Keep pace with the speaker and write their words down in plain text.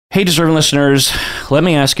Hey, deserving listeners, let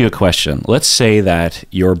me ask you a question. Let's say that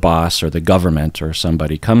your boss or the government or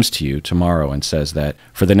somebody comes to you tomorrow and says that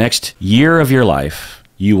for the next year of your life,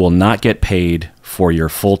 you will not get paid for your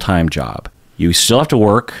full-time job. You still have to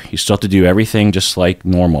work, you still have to do everything just like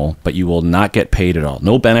normal, but you will not get paid at all.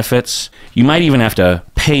 No benefits. You might even have to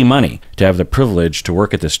pay money to have the privilege to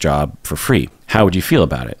work at this job for free. How would you feel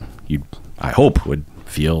about it? You, I hope, would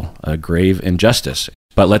feel a grave injustice.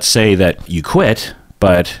 But let's say that you quit,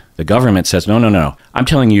 but the government says, no. I'm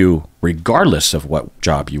telling you, regardless of what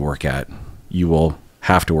job you work at, you will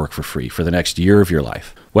have to work for free for the next year of your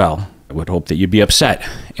life. Well, I would hope that you'd be upset.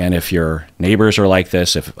 And if your neighbors are like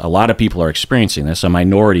this, if a lot of people are experiencing this, a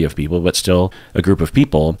minority of people, but still a group of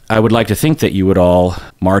people, I would like to think that you would all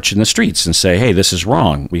march in the streets and say, hey, this is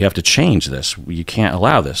wrong. We have to change this. You can't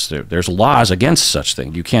allow this. There's laws against such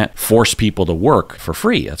thing. You can't force people to work for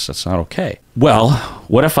free. That's not okay. Well,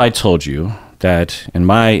 what if I told you that in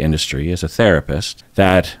my industry as a therapist,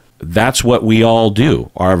 that's what we all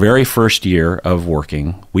do. Our very first year of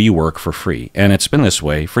working, we work for free. And it's been this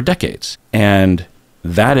way for decades. And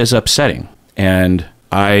that is upsetting. And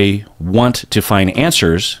I want to find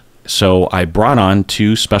answers. So I brought on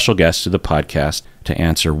two special guests to the podcast to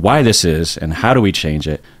answer why this is and how do we change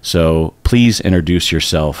it. So please introduce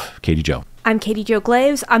yourself, Katie Jo. I'm Katie Jo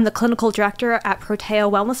Glaves. I'm the clinical director at Proteo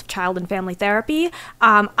Wellness of Child and Family Therapy.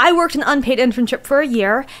 I worked an unpaid internship for a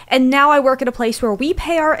year, and now I work at a place where we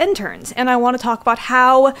pay our interns. And I want to talk about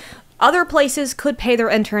how other places could pay their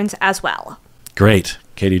interns as well. Great.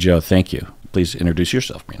 Katie Jo, thank you. Please introduce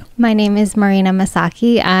yourself, Marina. My name is Marina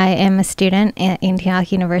Masaki. I am a student at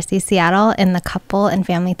Antioch University, Seattle in the couple and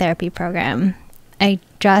family therapy program. I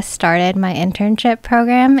just started my internship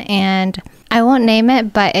program, and I won't name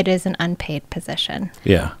it, but it is an unpaid position.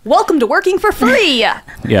 Yeah. Welcome to working for free.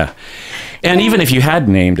 Yeah. And even if you had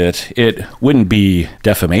named it, it wouldn't be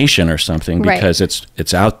defamation or something because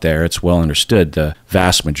it's out there. It's well understood. The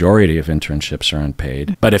vast majority of internships are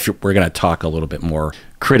unpaid. But if we're going to talk a little bit more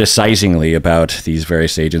criticizingly about these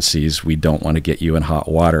various agencies, we don't want to get you in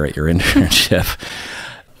hot water at your internship.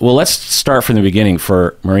 Well, let's start from the beginning.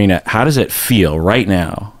 For Marina, how does it feel right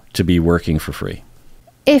now to be working for free?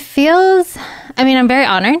 It feels, I'm very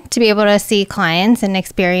honored to be able to see clients and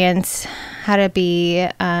experience how to be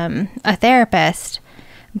a therapist,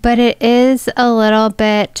 but it is a little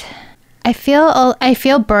bit, I feel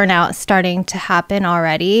burnout starting to happen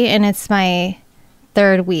already, and it's my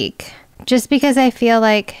third week. Just because I feel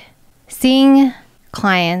like seeing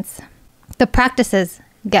clients, the practices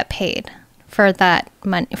get paid for that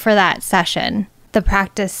money, for that session. The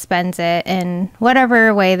practice spends it in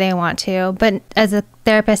whatever way they want to. But as a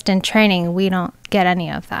therapist in training, we don't get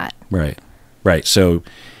any of that. Right. Right. So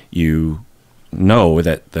you know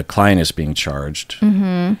that the client is being charged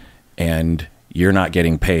and you're not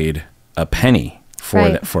getting paid a penny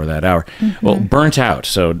for that hour. Well, burnt out.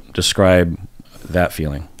 So describe that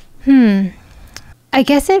feeling. I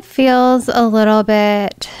guess it feels a little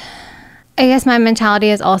bit, I guess my mentality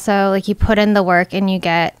is also like you put in the work and you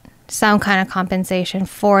get some kind of compensation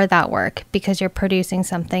for that work because you're producing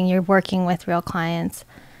something, you're working with real clients.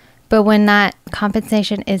 But when that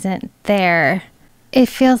compensation isn't there, it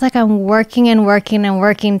feels like I'm working and working and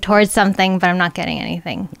working towards something, but I'm not getting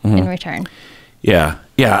anything in return. Yeah,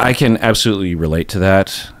 I can absolutely relate to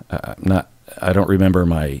that. I don't remember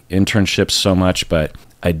my internships so much, but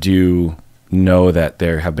I do know that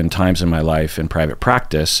there have been times in my life in private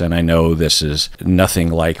practice, and I know this is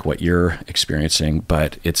nothing like what you're experiencing,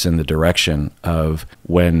 but it's in the direction of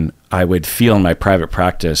when I would feel in my private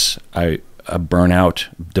practice a burnout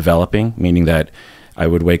developing, meaning that I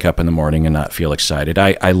would wake up in the morning and not feel excited.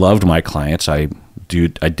 I loved my clients. I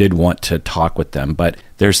did want to talk with them, but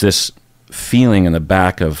there's this feeling in the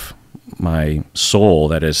back of my soul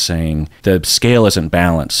that is saying the scale isn't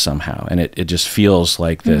balanced somehow, and it just feels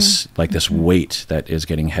like this weight that is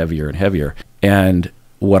getting heavier and heavier. And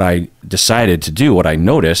what I decided to do, what I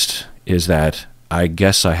noticed, is that I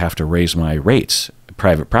guess I have to raise my rates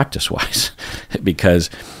private practice wise because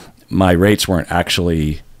my rates weren't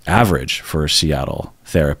actually average for Seattle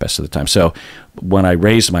therapists at the time. So when I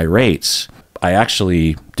raised my rates, I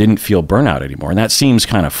actually didn't feel burnout anymore. And that seems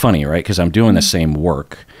kind of funny, right? Because I'm doing the same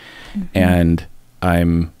work and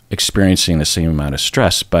I'm experiencing the same amount of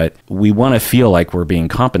stress, but we want to feel like we're being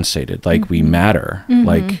compensated, like we matter,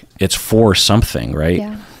 like it's for something, right?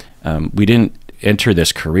 Yeah. We didn't enter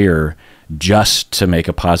this career just to make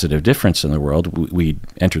a positive difference in the world. We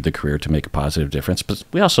entered the career to make a positive difference, but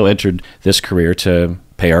we also entered this career to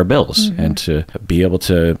pay our bills and to be able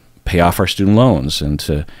to pay off our student loans and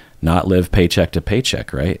to not live paycheck to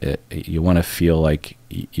paycheck, right? You want to feel like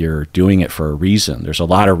you're doing it for a reason. There's a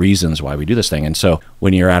lot of reasons why we do this thing. And so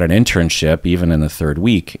when you're at an internship, even in the third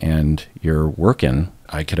week, and you're working,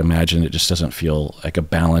 I could imagine it just doesn't feel like a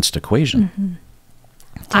balanced equation. Mm-hmm.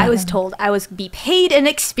 I was told I was be paid in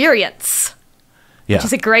experience, which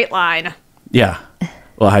is a great line. Yeah.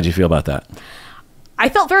 Well, how'd you feel about that? I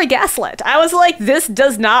felt very gaslit. I was like, this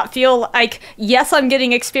does not feel like, yes, I'm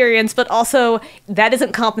getting experience, but also that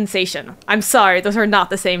isn't compensation. I'm sorry, those are not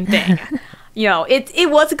the same thing. It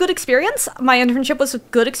was a good experience. My internship was a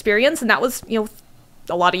good experience, and that was,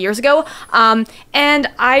 a lot of years ago. And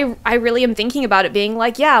I really am thinking about it being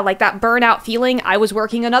like, like that burnout feeling. I was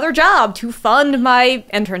working another job to fund my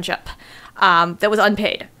internship that was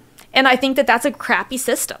unpaid. And I think that that's a crappy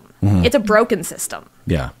system. Mm-hmm. It's a broken system.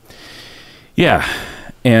 Yeah. Yeah.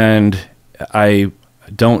 And I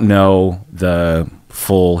don't know the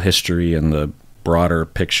full history and the broader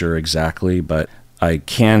picture exactly, but I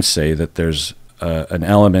can say that there's an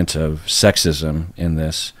element of sexism in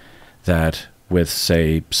this that with,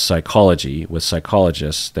 say, psychology, with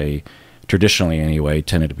psychologists, they traditionally anyway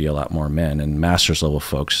tended to be a lot more men, and master's level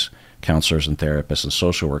folks, counselors and therapists and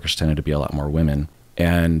social workers tended to be a lot more women.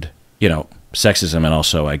 And, sexism and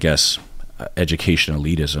also, I guess, education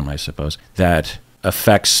elitism, I suppose, that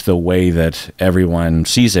affects the way that everyone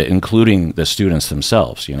sees it, including the students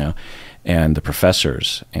themselves, and the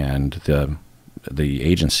professors and the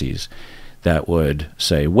agencies that would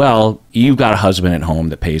say, well, you've got a husband at home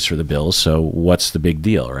that pays for the bills, so what's the big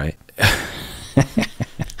deal, right?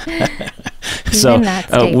 So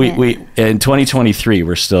we in 2023,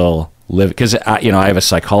 we're still living, because I have a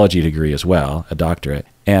psychology degree as well, a doctorate,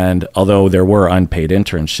 and although there were unpaid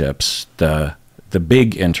internships, the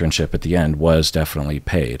big internship at the end was definitely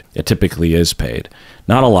paid. It typically is paid.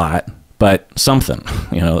 Not a lot, but something,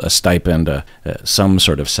 a stipend, some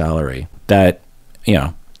sort of salary that,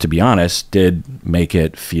 to be honest, did make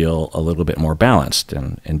it feel a little bit more balanced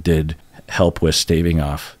and did help with staving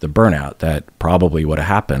off the burnout that probably would have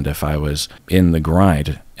happened if I was in the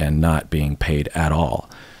grind and not being paid at all.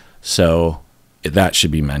 So that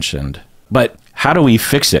should be mentioned. But how do we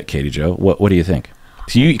fix it, Katie Jo? What do you think?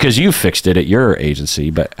 Because you fixed it at your agency,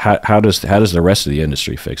 but how does the rest of the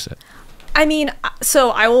industry fix it? I mean,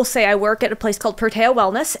 so I will say I work at a place called Protea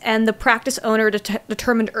Wellness, and the practice owner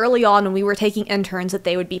determined early on when we were taking interns that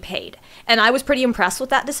they would be paid. And I was pretty impressed with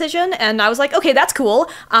that decision, and I was like, okay, that's cool,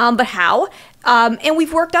 but how? And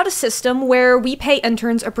we've worked out a system where we pay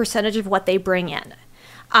interns a percentage of what they bring in.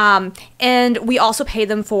 And we also pay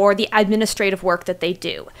them for the administrative work that they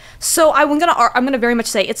do. So I'm gonna very much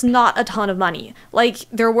say it's not a ton of money. Like,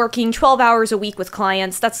 they're working 12 hours a week with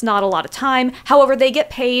clients. That's not a lot of time. However, they get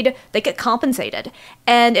paid, they get compensated,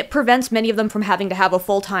 and it prevents many of them from having to have a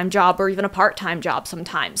full-time job or even a part-time job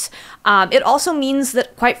sometimes. It also means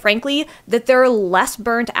that, quite frankly, that they're less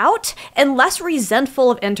burnt out and less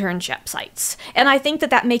resentful of internship sites. And I think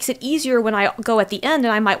that makes it easier when I go at the end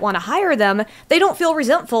and I might want to hire them. They don't feel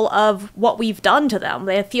resentful of what we've done to them.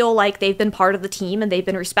 They feel like they've been part of the team and they've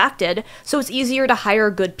been respected, so it's easier to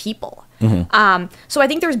hire good people. Mm-hmm. So I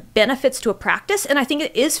think there's benefits to a practice, and I think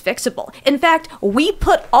it is fixable. In fact, we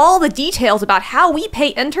put all the details about how we pay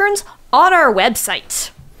interns on our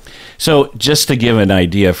website. So just to give an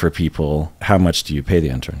idea for people, how much do you pay the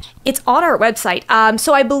interns? It's on our website.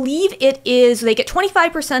 So I believe they get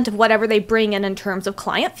 25% of whatever they bring in terms of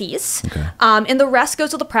client fees. Okay. And the rest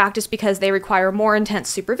goes to the practice because they require more intense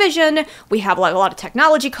supervision. We have a lot of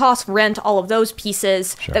technology costs, rent, all of those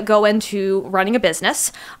pieces that go into running a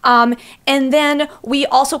business. And then we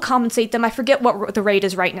also compensate them. I forget what the rate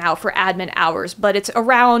is right now for admin hours, but it's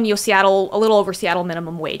around Seattle, a little over Seattle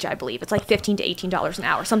minimum wage, I believe. It's like $15 to $18 an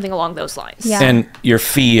hour, something along those lines. Yeah. And your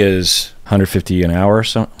fee is $150 an hour or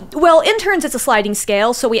something? Well, interns, it's a sliding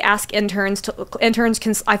scale, so we ask interns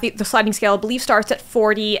can, I think the sliding scale, I believe, starts at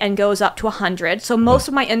 40 and goes up to 100. So most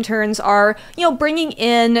of my interns are, bringing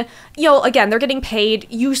in, again, they're getting paid,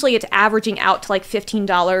 usually it's averaging out to like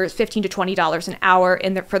 $15 to $20 an hour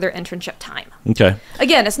for their internship time. Okay.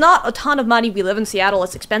 Again, it's not a ton of money. We live in Seattle,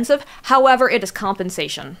 it's expensive. However, it is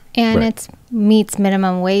compensation. And it meets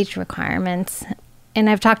minimum wage requirements. And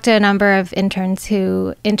I've talked to a number of interns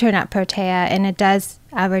who intern at Protea, and it does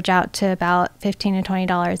average out to about $15 to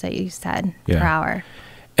 $20 that you said per hour.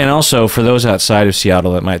 And also, for those outside of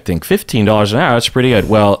Seattle that might think $15 an hour, that's pretty good.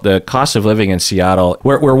 Well, the cost of living in Seattle,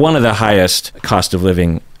 we're one of the highest cost of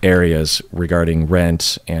living areas regarding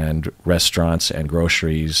rent and restaurants and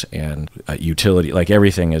groceries and utility. Like,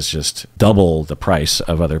 everything is just double the price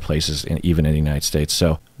of other places, even in the United States.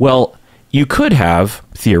 So, you could have,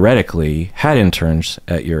 theoretically, had interns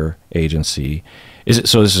at your agency.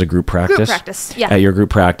 So this is a group practice? Group practice, yeah. At your group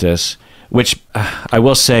practice. Which I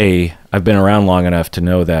will say, I've been around long enough to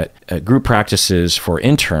know that group practices for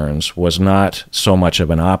interns was not so much of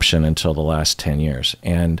an option until the last 10 years.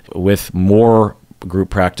 And with more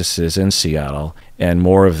group practices in Seattle and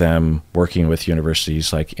more of them working with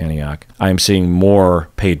universities like Antioch, I'm seeing more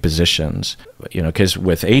paid positions, because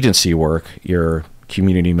with agency work, your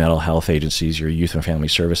community mental health agencies, your youth and family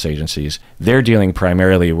service agencies, they're dealing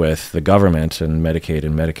primarily with the government and Medicaid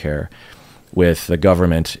and Medicare, with the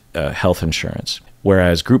government health insurance.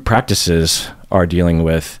 Whereas group practices are dealing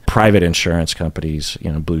with private insurance companies,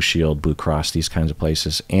 Blue Shield, Blue Cross, these kinds of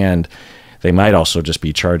places. And they might also just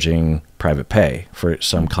be charging private pay for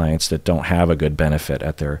some clients that don't have a good benefit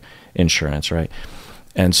at their insurance, right?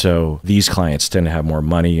 And so these clients tend to have more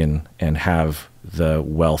money and have the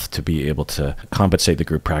wealth to be able to compensate the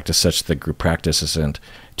group practice such that the group practice isn't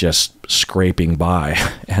just scraping by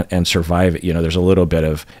and survive. There's a little bit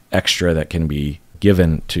of extra that can be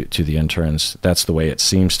given to the interns. That's the way it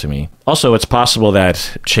seems to me. Also, it's possible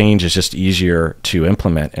that change is just easier to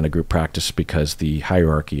implement in a group practice because the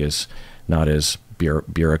hierarchy is not as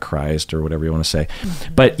bureaucratized or whatever you want to say.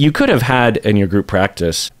 Mm-hmm. But you could have had in your group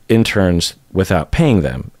practice interns without paying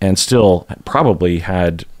them and still probably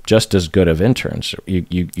had just as good of interns.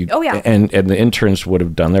 Oh, yeah. And the interns would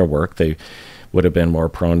have done their work. They would have been more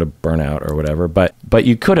prone to burnout or whatever. But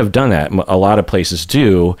you could have done that. A lot of places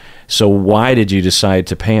do. So why did you decide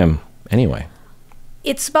to pay them anyway?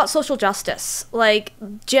 It's about social justice. Like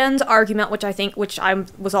Jen's argument, which I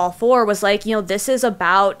was all for, was like, this is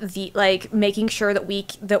about the making sure that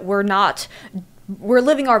we're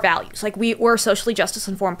living our values. Like we're socially justice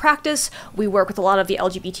informed practice. We work with a lot of the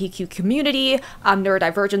LGBTQ community.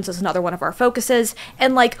 Neurodivergence is another one of our focuses.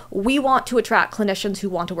 And we want to attract clinicians who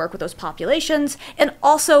want to work with those populations. And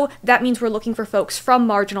also that means we're looking for folks from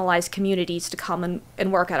marginalized communities to come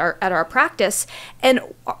and work at our practice. And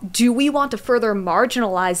do we want to further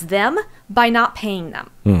marginalize them by not paying them?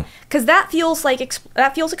 Because that feels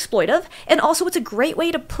exploitive. And also it's a great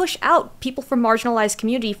way to push out people from marginalized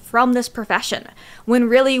community from this profession, when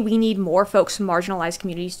really we need more folks from marginalized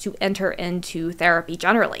communities to enter into therapy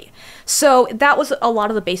generally. So that was a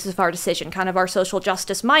lot of the basis of our decision, kind of our social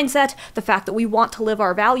justice mindset, the fact that we want to live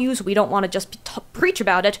our values. We don't want to just preach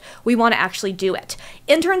about it. We want to actually do it.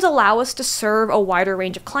 Interns allow us to serve a wider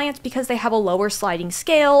range of clients because they have a lower sliding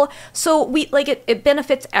scale. So it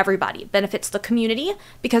benefits everybody. It benefits the community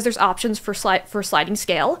because there's options for sliding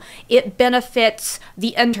scale. It benefits the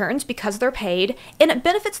interns because they're paid, and it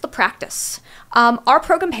benefits the practice. Our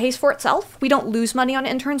program pays for itself. We don't lose money on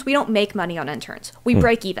interns. We don't make money on interns. We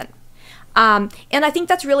break even. And I think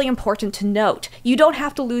that's really important to note. You don't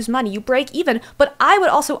have to lose money. You break even. But I would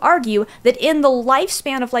also argue that in the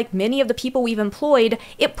lifespan of many of the people we've employed,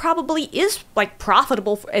 it probably is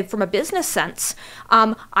profitable from a business sense.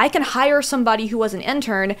 I can hire somebody who was an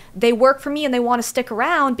intern. They work for me and they want to stick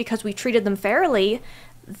around because we treated them fairly.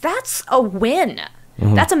 That's a win.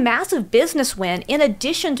 Mm-hmm. That's a massive business win in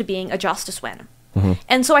addition to being a justice win. Mm-hmm.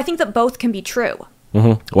 And so I think that both can be true.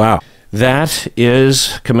 Mm-hmm. Wow. That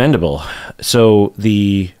is commendable. So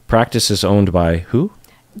the practice is owned by who?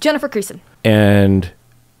 Jennifer Creason. And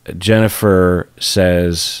Jennifer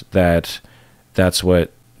says that that's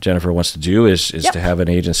what Jennifer wants to do is Yep. to have an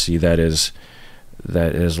agency that is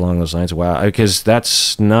along those lines. Wow. Because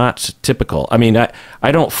that's not typical. I mean,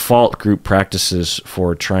 I don't fault group practices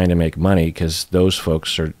for trying to make money because those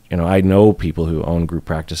folks are, I know people who own group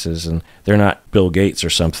practices and they're not Bill Gates or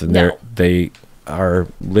something. No. They are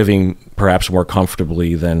living perhaps more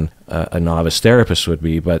comfortably than a novice therapist would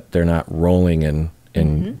be, but they're not rolling in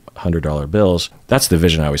 $100 bills. That's the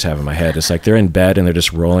vision I always have in my head. It's they're in bed and they're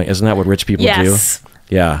just rolling. Isn't that what rich people Yes. do?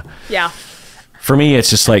 Yeah. Yeah. For me, it's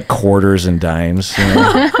just quarters and dimes.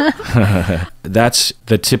 That's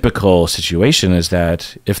the typical situation, is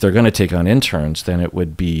that if they're going to take on interns, then it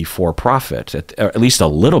would be for profit, or at least a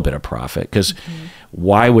little bit of profit, because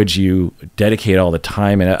why would you dedicate all the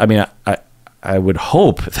time? And I mean, I would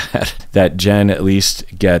hope that Jen at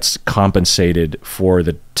least gets compensated for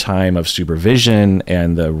the time of supervision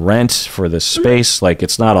and the rent for the space.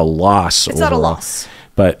 It's not a loss. It's not a loss.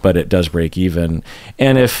 But it does break even.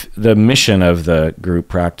 And if the mission of the group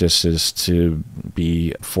practice is to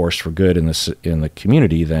be force for good in the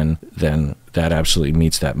community, then that absolutely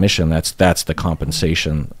meets that mission. That's the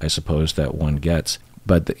compensation, I suppose, that one gets.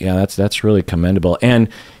 But yeah, that's really commendable. And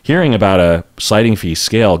hearing about a sliding fee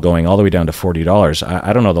scale going all the way down to $40,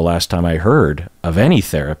 I don't know the last time I heard of any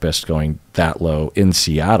therapist going that low in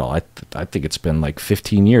Seattle. I think it's been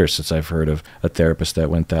 15 years since I've heard of a therapist that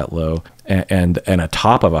went that low, and a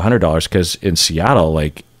top of $100, because in Seattle,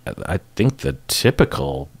 I think the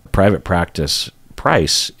typical private practice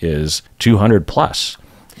price is 200 plus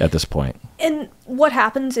at this point. And what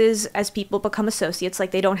happens is, as people become associates,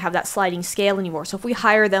 like, they don't have that sliding scale anymore. So if we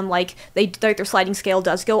hire them, like their sliding scale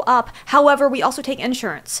does go up. However, we also take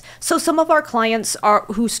insurance. So some of our clients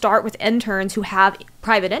who start with interns who have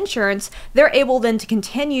private insurance, they're able then to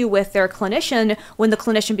continue with their clinician when the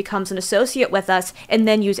clinician becomes an associate with us, and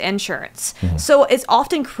then use insurance. So it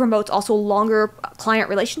often promotes also longer client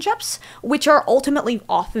relationships, which are ultimately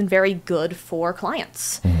often very good for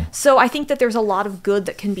clients. So I think that there's a lot of good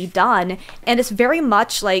that can be done, and it's very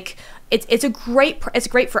much like it's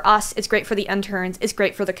great for us, it's great for the interns, it's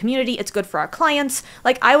great for the community, it's good for our clients.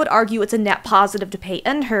 Like, I would argue it's a net positive to pay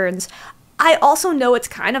interns. I also know it's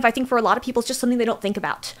kind of, I think for a lot of people, it's just something they don't think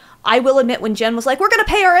about. I will admit, when Jen was like, we're going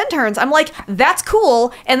to pay our interns, I'm like, that's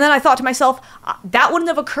cool. And then I thought to myself, that wouldn't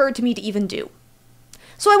have occurred to me to even do.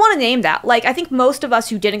 So I want to name that. Like, I think most of us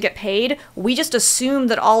who didn't get paid, we just assumed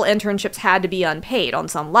that all internships had to be unpaid on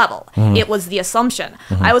some level. It was the assumption.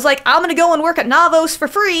 I was like, I'm going to go and work at Navos for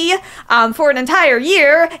free for an entire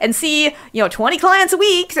year and see, 20 clients a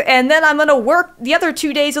week. And then I'm going to work the other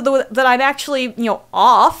 2 days that I'm actually,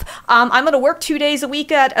 off. I'm going to work 2 days a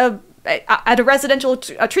week at a residential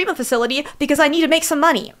treatment facility because I need to make some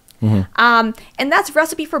money. And that's a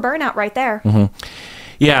recipe for burnout right there.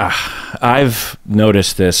 Yeah, I've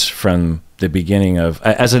noticed this from the beginning of,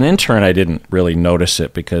 as an intern, I didn't really notice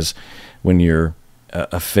it because when you're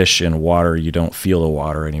a fish in water, you don't feel the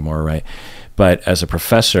water anymore, right? But as a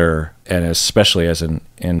professor, and especially as an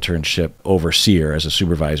internship overseer, as a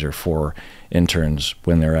supervisor for interns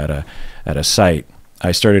when they're at a site,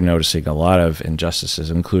 I started noticing a lot of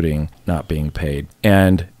injustices, including not being paid.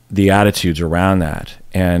 And the attitudes around that.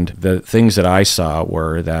 And the things that I saw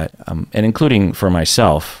were that, and including for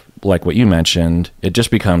myself, like what you mentioned, it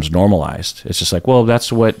just becomes normalized. It's just like, well,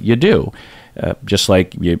 that's what you do. Just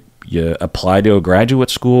like you apply to a graduate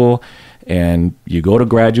school and you go to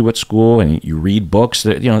graduate school and you read books,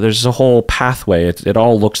 that, there's a whole pathway. It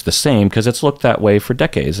all looks the same because it's looked that way for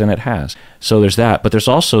decades, and it has. So there's that. But there's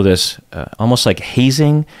also this almost like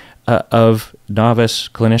hazing of novice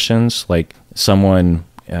clinicians, like someone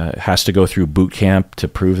has to go through boot camp to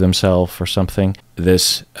prove themselves or something.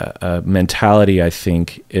 This mentality, I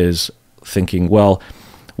think, is thinking, well,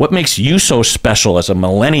 what makes you so special as a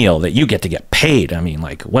millennial that you get to get paid? I mean,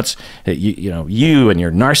 like, what's, you and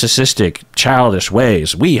your narcissistic, childish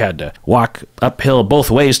ways. We had to walk uphill both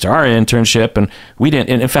ways to our internship, and we didn't.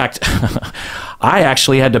 And in fact, I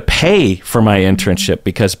actually had to pay for my internship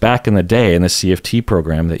because back in the day in the CFT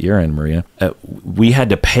program that you're in, Marina, we had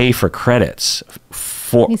to pay for credits.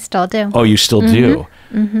 You still do. Oh, you still do?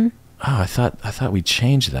 Oh, I thought we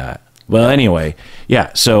changed that. Well, anyway,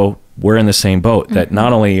 yeah, so we're in the same boat that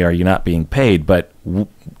not only are you not being paid, but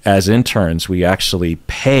as interns, we actually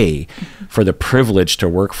pay for the privilege to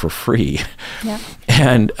work for free. Yeah.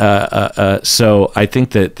 And so I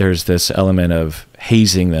think that there's this element of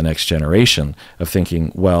hazing the next generation, of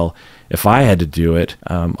thinking, well, if I had to do it,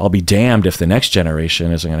 I'll be damned if the next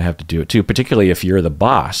generation isn't going to have to do it too, particularly if you're the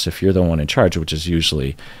boss, if you're the one in charge, which is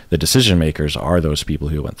usually the decision makers are those people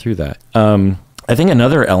who went through that. I think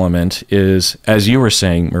another element is, as you were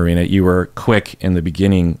saying, Marina, you were quick in the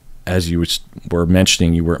beginning, as you were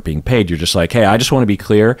mentioning you weren't being paid. You're just like, hey, I just want to be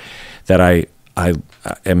clear that I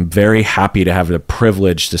am very happy to have the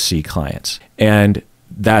privilege to see clients. And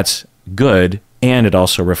that's good. And it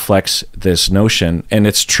also reflects this notion, and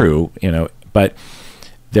it's true, but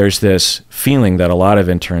there's this feeling that a lot of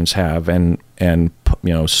interns have, and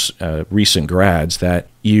recent grads, that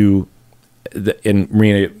and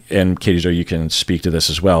Marina and Katie Jo, you can speak to this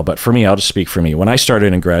as well. But for me, I'll just speak for me. When I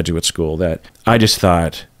started in graduate school, that I just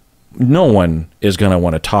thought, no one is going to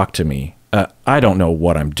want to talk to me. I don't know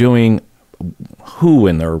what I'm doing. Who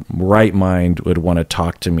in their right mind would want to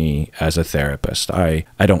talk to me as a therapist? I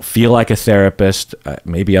don't feel like a therapist.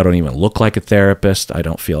 Maybe I don't even look like a therapist. I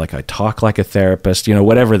don't feel like I talk like a therapist.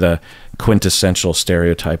 Whatever the quintessential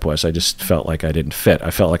stereotype was, I just felt like I didn't fit. I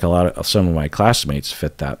felt like some of my classmates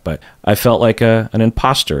fit that, but I felt like an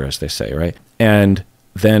imposter, as they say, right? And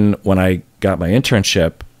then when I got my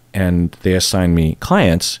internship and they assigned me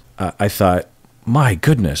clients, I thought, my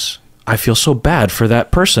goodness, I feel so bad for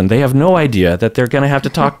that person. They have no idea that they're going to have to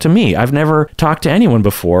talk to me. I've never talked to anyone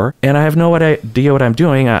before, and I have no idea what I'm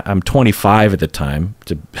doing. I'm 25 at the time,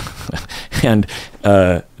 and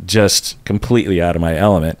just completely out of my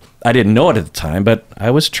element. I didn't know it at the time, but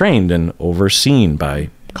I was trained and overseen by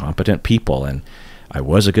competent people, and I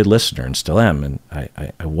was a good listener and still am. And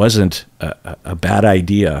I wasn't a bad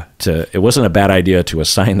idea it wasn't a bad idea to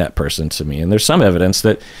assign that person to me. And there's some evidence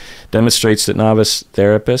that demonstrates that novice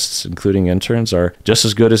therapists, including interns, are just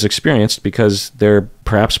as good as experienced because they're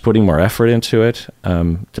perhaps putting more effort into it.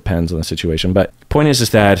 Depends on the situation. But point is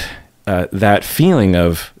that that feeling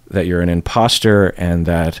of that you're an imposter and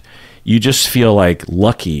that you just feel like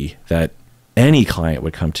lucky that any client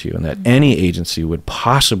would come to you and that any agency would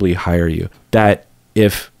possibly hire you, that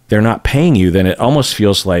if they're not paying you, then it almost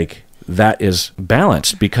feels like that is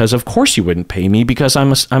balanced, because of course you wouldn't pay me because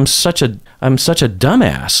I'm such a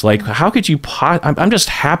dumbass. Like, how could you I'm just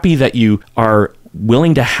happy that you are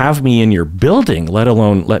willing to have me in your building, let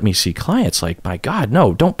alone let me see clients. Like, my God,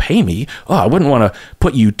 no, don't pay me. Oh, I wouldn't want to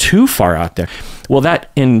put you too far out there. Well,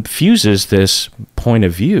 that infuses this point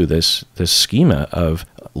of view, this schema of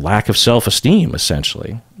lack of self-esteem,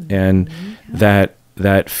 essentially. And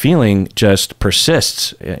that feeling just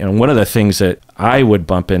persists. And one of the things that I would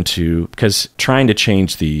bump into, because trying to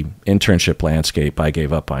change the internship landscape, I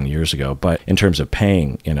gave up on years ago, but in terms of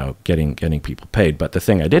paying, getting people paid. But the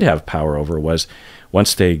thing I did have power over was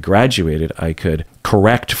once they graduated, I could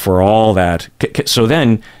correct for all that. So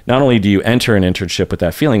then not only do you enter an internship with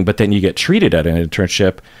that feeling, but then you get treated at an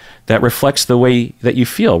internship that reflects the way that you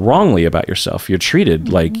feel wrongly about yourself. You're treated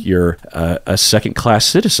like you're a second-class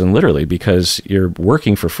citizen, literally, because you're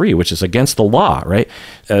working for free, which is against the law, right?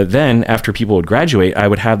 Then, after people would graduate, I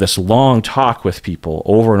would have this long talk with people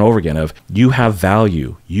over and over again of, you have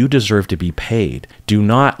value. You deserve to be paid. Do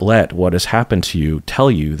not let what has happened to you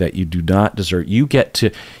tell you that you do not deserve. You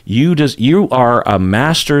are a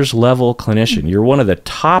master's level clinician. You're one of the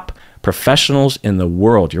top professionals in the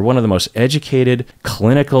world. You're one of the most educated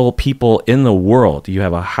clinical people in the world. You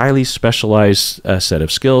have a highly specialized set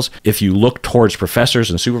of skills. If you look towards professors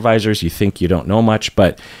and supervisors, you think you don't know much,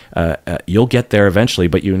 but you'll get there eventually.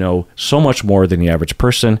 But you know so much more than the average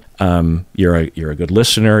person. You're a good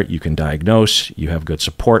listener. You can diagnose. You have good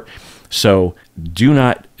support. So do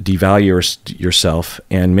not devalue yourself,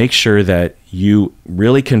 and make sure that you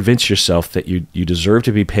really convince yourself that you deserve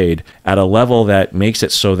to be paid at a level that makes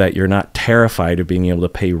it so that you're not terrified of being able to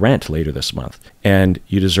pay rent later this month. And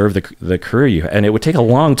you deserve the career you have. And it would take a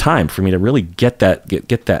long time for me to really get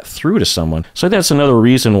that through to someone. So that's another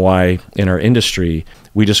reason why in our industry,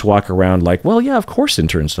 we just walk around like, well, yeah, of course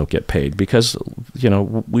interns don't get paid, because,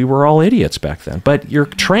 we were all idiots back then. But you're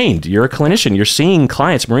trained, you're a clinician, you're seeing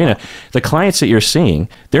clients. Marina, the clients that you're seeing,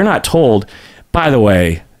 they're not told, by the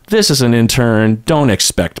way, this is an intern, don't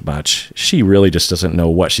expect much. She really just doesn't know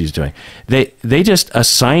what she's doing. They just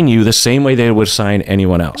assign you the same way they would assign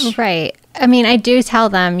anyone else. Right. I mean, I do tell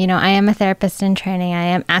them, I am a therapist in training. I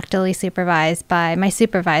am actively supervised by my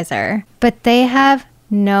supervisor, but they have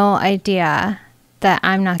no idea that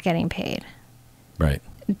I'm not getting paid. Right.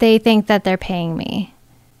 They think that they're paying me.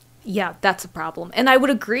 Yeah, that's a problem. And I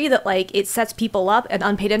would agree that it sets people up, an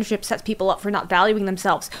unpaid internship sets people up for not valuing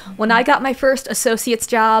themselves. When I got my first associate's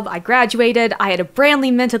job, I graduated, I had a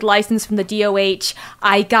brandly minted license from the DOH.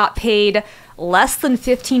 I got paid less than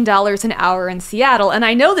 $15 an hour in Seattle. And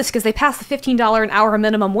I know this because they passed the $15 an hour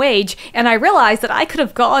minimum wage. And I realized that I could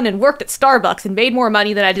have gone and worked at Starbucks and made more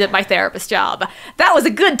money than I did at my therapist job. That was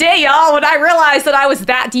a good day, y'all, when I realized that I was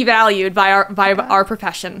that devalued by our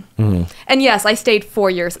profession. Mm-hmm. And yes, I stayed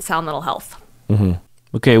 4 years at Sound Mental Health. Mm-hmm.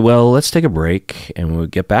 Okay, well, let's take a break, and when we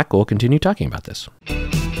get back, we'll continue talking about this.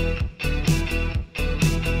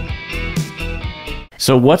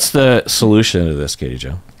 So what's the solution to this, Katie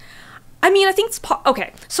Jo? I mean, I think it's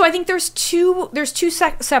okay. So I think there's two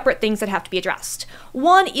separate things that have to be addressed.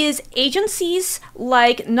 One is agencies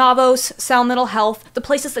like Navos, Sound Mental Health, the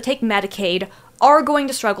places that take Medicaid, are going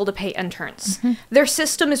to struggle to pay interns. Mm-hmm. Their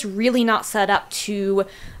system is really not set up to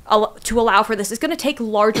allow for this. It's going to take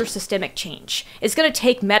larger systemic change. It's going to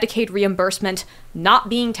take Medicaid reimbursement not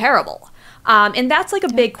being terrible, and that's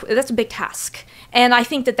a big task. And I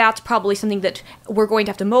think that that's probably something that we're going to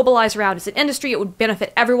have to mobilize around as an industry. It would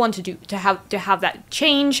benefit everyone to have that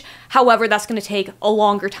change. However, that's going to take a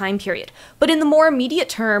longer time period. But in the more immediate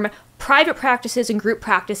term, private practices and group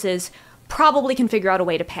practices probably can figure out a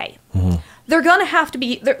way to pay. Mm-hmm. They're going to have to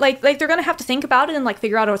they're going to have to think about it and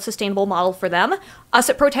figure out a sustainable model for them. Us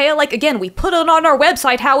at Protea, again, we put it on our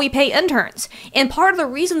website how we pay interns. And part of the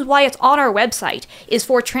reasons why it's on our website is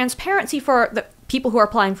for transparency for the people who are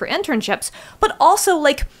applying for internships, but also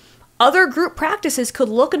other group practices could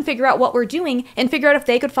look and figure out what we're doing and figure out if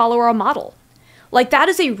they could follow our model. That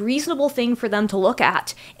is a reasonable thing for them to look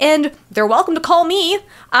at. And they're welcome to call me.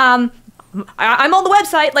 I'm on the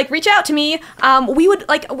website, like, reach out to me. We would,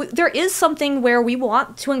 like, there is something where we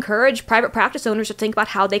want to encourage private practice owners to think about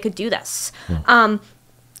how they could do this.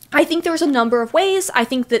 I think there's a number of ways. I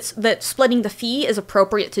think that splitting the fee is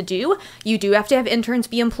appropriate to do. You do have to have interns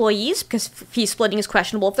be employees because fee splitting is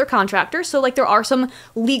questionable if they're contractors. So, like, there are some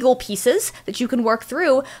legal pieces that you can work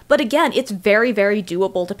through. But again, it's very, very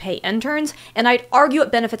doable to pay interns, and I'd argue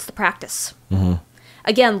it benefits the practice.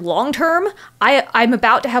 Again, long term, I'm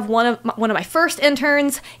about to have one of my first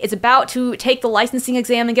interns is about to take the licensing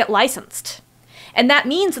exam and get licensed. And that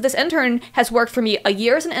means that this intern has worked for me a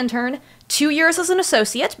year as an intern, 2 years as an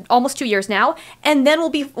associate, almost 2 years now, and then will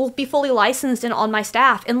be fully licensed and on my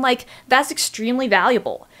staff. And, like, that's extremely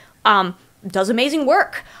valuable. Does amazing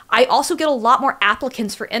work. I also get a lot more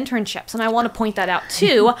applicants for internships, and I want to point that out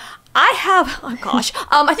too.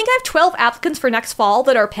 I think I have 12 applicants for next fall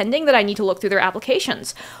that are pending that I need to look through their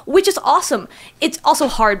applications, which is awesome. It's also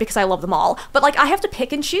hard because I love them all, but, like, I have to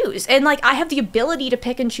pick and choose, and, like, I have the ability to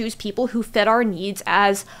pick and choose people who fit our needs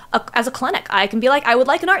as a clinic. I can be like, I would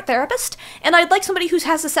like an art therapist, and I'd like somebody who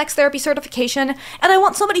has a sex therapy certification, and I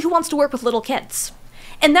want somebody who wants to work with little kids.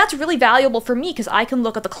 And that's really valuable for me because I can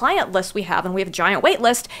look at the client list we have, and we have a giant wait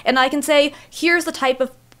list, and I can say, here's the type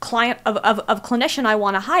of client of clinician I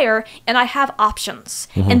want to hire, and I have options.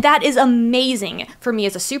 And that is amazing for me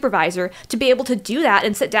as a supervisor to be able to do that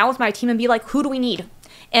and sit down with my team and be like, who do we need?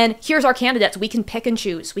 And here's our candidates. We can pick and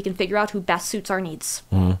choose. We can figure out who best suits our needs.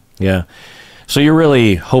 Yeah. So you're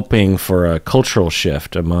really hoping for a cultural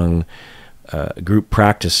shift among group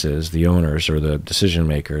practices, the owners or the decision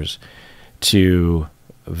makers, to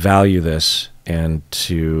value this and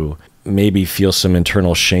to maybe feel some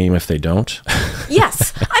internal shame if they don't.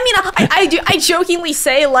 Yes. I mean, I jokingly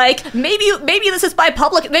say, like, maybe this is by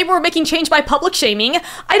public, maybe we're making change by public shaming.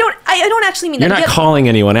 I don't actually mean You're that. You're not calling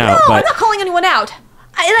anyone out. No, but I'm not calling anyone out.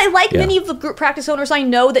 I like many of the group practice owners I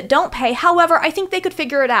know that don't pay. However, I think they could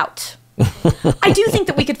figure it out. I do think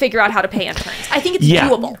that we could figure out how to pay interns. I think it's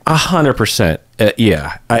doable. 100%.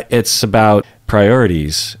 It's about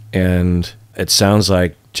priorities, and it sounds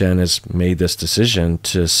like Jen has made this decision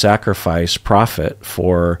to sacrifice profit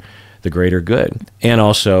for the greater good, and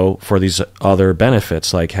also for these other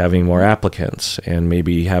benefits like having more applicants and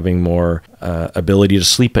maybe having more ability to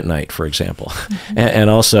sleep at night, for example, and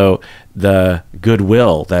also the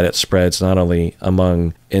goodwill that it spreads not only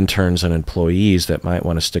among interns and employees that might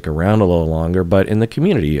want to stick around a little longer, but in the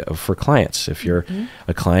community for clients. If you're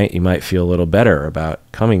a client, you might feel a little better about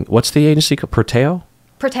coming. What's the agency called? Protea?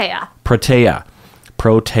 Protea.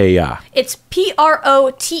 It's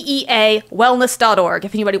PROTEA wellness.org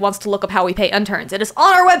if anybody wants to look up how we pay interns. It is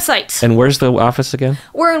on our website. And where's the office again?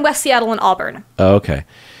 We're in West Seattle and Auburn. Oh, okay.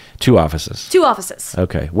 2 offices. 2 offices.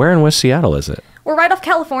 Okay. Where in West Seattle is it? We're right off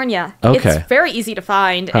California. Okay. It's very easy to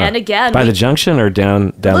find. And again, by the junction or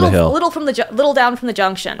down the hill? Little down from the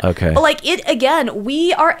junction. Okay. But, like,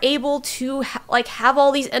 we are able to have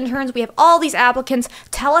all these interns. We have all these applicants.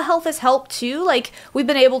 Telehealth has helped too. Like, we've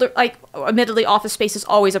been able to, like, admittedly office space is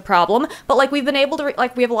always a problem, but, like, we've been able to,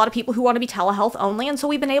 like, we have a lot of people who want to be telehealth only, and so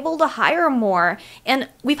we've been able to hire more. And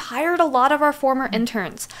we've hired a lot of our former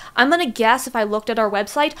interns. I'm going to guess, if I looked at our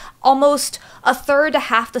website, almost a third to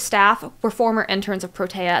half the staff were former interns of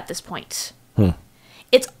Protea at this point.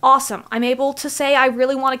 It's awesome. I'm able to say I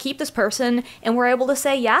really want to keep this person, and we're able to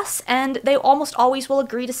say yes, and they almost always will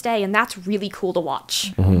agree to stay, and that's really cool to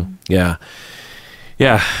watch.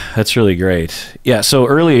 Yeah, that's really great. Yeah, so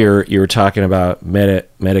earlier you were talking about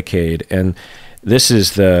Medicaid, and this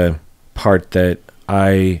is the part that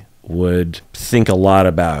I would think a lot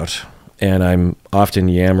about, and I'm often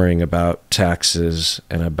yammering about taxes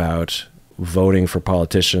and about voting for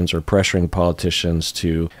politicians or pressuring politicians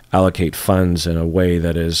to allocate funds in a way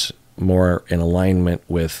that is more in alignment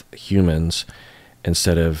with humans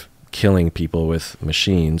instead of killing people with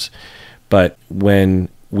machines. But when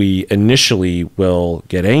we initially will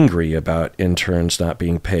get angry about interns not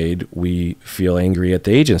being paid, we feel angry at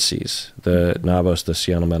the agencies, the NABOS, the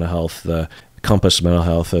Seattle Mental Health, the Compass Mental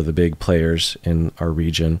Health are the big players in our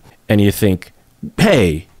region. And you think,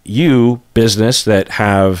 hey, you business that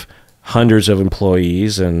have hundreds of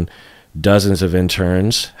employees and dozens of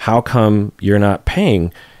interns, how come you're not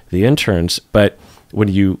paying the interns? But when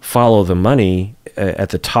you follow the money at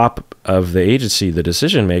the top of the agency, the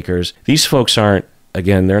decision makers, these folks aren't,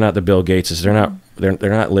 again, they're not the Bill Gateses. They're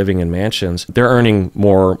not living in mansions. They're earning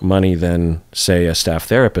more money than, say, a staff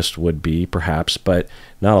therapist would be, perhaps, but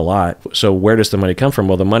not a lot. So where does the money come from?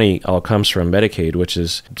 Well, the money all comes from Medicaid, which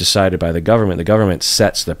is decided by the government. The government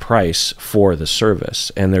sets the price for the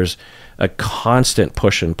service, and there's a constant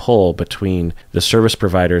push and pull between the service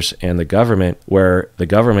providers and the government, where the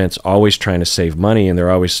government's always trying to save money, and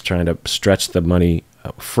they're always trying to stretch the money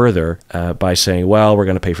further by saying, well, we're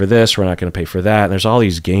going to pay for this, we're not going to pay for that. And there's all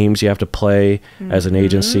these games you have to play as an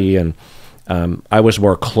agency. And I was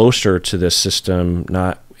more closer to this system,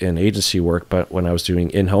 not in agency work, but when I was doing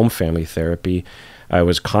in-home family therapy, I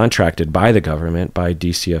was contracted by the government, by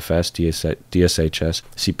DCFS, DSHS,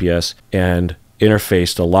 CPS, and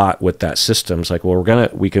interfaced a lot with that system. It's like, well,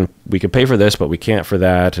 we can pay for this, but we can't for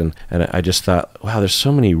that. And I just thought, wow, there's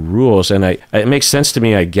so many rules. And it makes sense to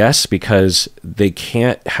me, I guess, because they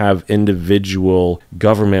can't have individual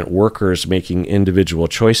government workers making individual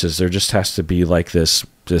choices. There just has to be like this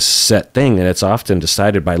set thing, and it's often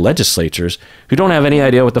decided by legislatures who don't have any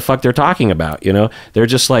idea what the fuck they're talking about. They're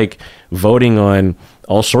just like voting on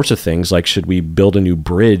all sorts of things, like, should we build a new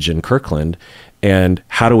bridge in Kirkland, and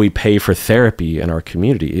how do we pay for therapy in our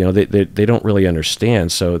community? They don't really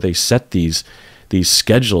understand, so they set these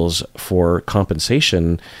schedules for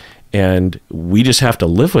compensation, and we just have to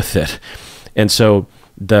live with it. And so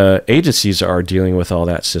the agencies are dealing with all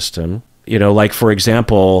that system. Like, for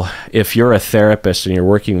example, if you're a therapist and you're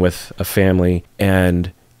working with a family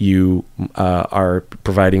and you are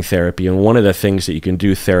providing therapy, and one of the things that you can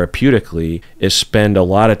do therapeutically is spend a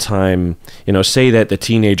lot of time, say that the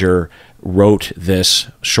teenager wrote this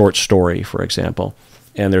short story, for example,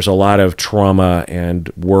 and there's a lot of trauma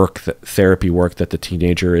and therapy work that the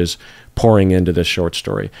teenager is pouring into this short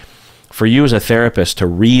story. For you as a therapist to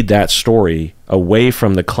read that story away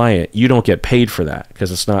from the client, you don't get paid for that because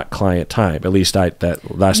it's not client time. At least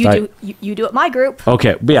you do at my group.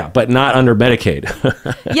 Okay, yeah, but not under Medicaid.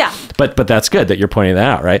 Yeah. But that's good that you're pointing that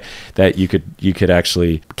out, right? That you could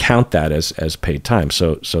actually count that as paid time.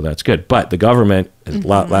 So that's good. But the government,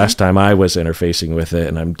 last time I was interfacing with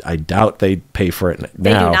it, and I doubt they pay for it now.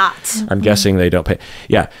 They do not. I'm guessing they don't pay.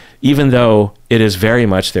 Yeah, even though it is very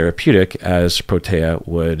much therapeutic, as Protea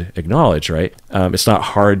would acknowledge, right? It's not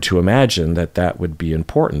hard to imagine that would be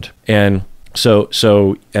important. And so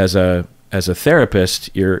as a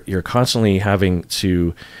therapist, you're constantly having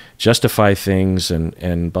to justify things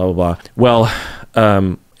and blah, blah, blah. Well,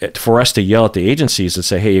 for us to yell at the agencies and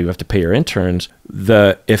say, hey, you have to pay your interns,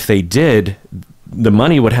 if they did, the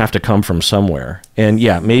money would have to come from somewhere. And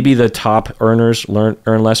yeah, maybe the top earners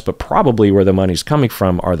earn less, but probably where the money's coming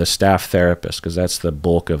from are the staff therapists, because that's the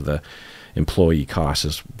bulk of the employee costs,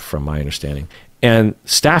 is from my understanding. And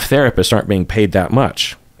staff therapists aren't being paid that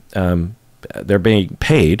much. They're being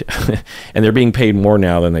paid, and they're being paid more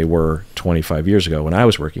now than they were 25 years ago when I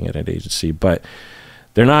was working at an agency, but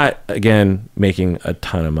they're not, again, making a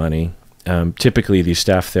ton of money. Typically, these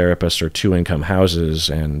staff therapists are two-income houses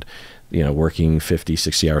and working 50,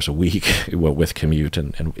 60 hours a week with commute,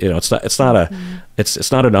 and it's not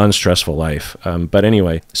an unstressful life. But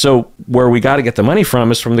anyway, so where we got to get the money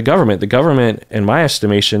from is from the government. The government, in my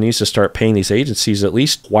estimation, needs to start paying these agencies at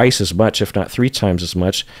least twice as much, if not 3 times as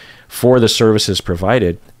much, for the services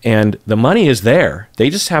provided. And the money is there. They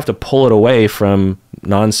just have to pull it away from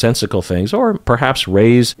nonsensical things, or perhaps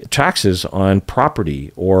raise taxes on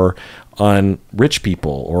property or on rich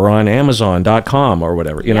people or on Amazon.com or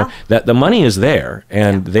whatever. You know, that the money is there,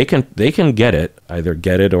 and they can get it, either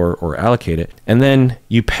get it or allocate it. And then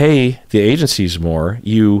you pay the agencies more,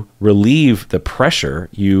 you relieve the pressure,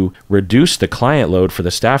 you reduce the client load for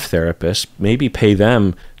the staff therapists, maybe pay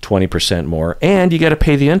them 20% more, and you got to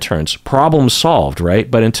pay the interns. Problem solved, right?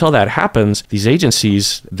 But until that happens, these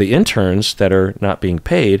agencies, the interns that are not being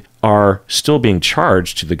paid, are still being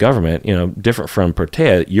charged to the government. Different from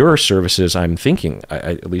Protea, your services, I'm thinking,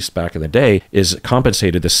 at least back in the day, is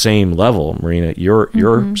compensated the same level. Marina,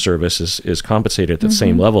 your service is compensated at the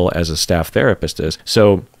same level as a staff therapist is.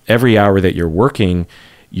 So every hour that you're working,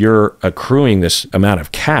 you're accruing this amount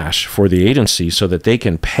of cash for the agency so that they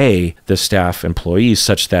can pay the staff employees,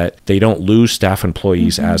 such that they don't lose staff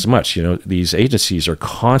employees as much. These agencies are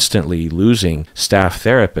constantly losing staff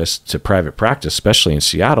therapists to private practice, especially in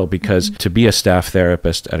Seattle, because to be a staff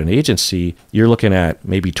therapist at an agency, you're looking at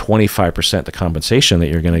maybe 25% the compensation that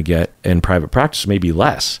you're going to get in private practice, maybe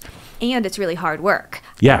less. And it's really hard work.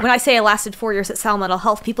 Yeah. When I say I lasted 4 years at Sal Mental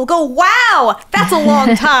Health, people go, wow, that's a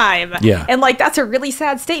long time. Yeah. And that's a really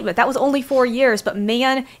sad statement. That was only 4 years, but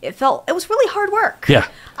man, it was really hard work. Yeah.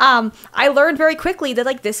 I learned very quickly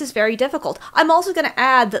that this is very difficult. I'm also going to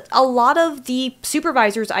add that a lot of the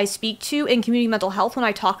supervisors I speak to in community mental health, when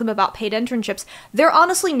I talk to them about paid internships, they're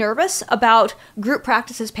honestly nervous about group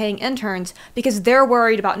practices paying interns because they're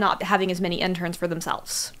worried about not having as many interns for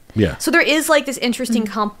themselves. Yeah. So there is like this interesting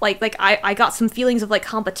I got some feelings of like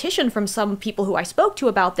competition from some people who I spoke to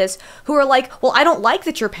about this, who are like, well, I don't like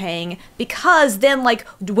that you're paying, because then like,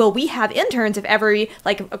 will we have interns if every,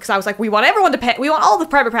 like, because I was like, we want everyone to pay, we want all the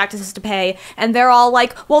private practices to pay, and they're all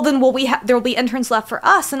like, well, then there will be interns left for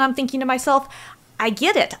us. And I'm thinking to myself, I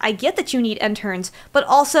get it. I get that you need interns, but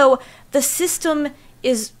also the system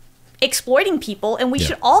is exploiting people, and we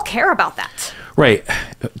should all care about that. Right.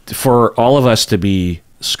 For all of us to be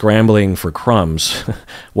scrambling for crumbs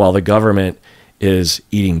while the government is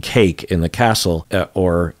eating cake in the castle,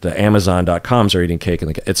 or the Amazon.coms are eating cake in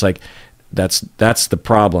the, it's like, that's the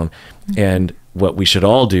problem. And what we should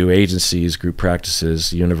all do, agencies, group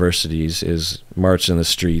practices, universities, is march in the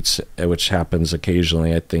streets, which happens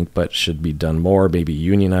occasionally, I think, but should be done more, maybe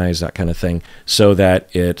unionize, that kind of thing, so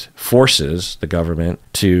that it forces the government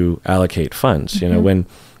to allocate funds. You know,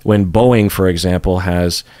 when Boeing, for example,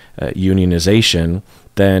 has unionization,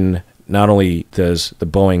 then not only does the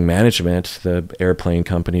Boeing management, the airplane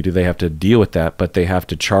company, do they have to deal with that, but they have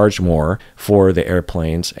to charge more for the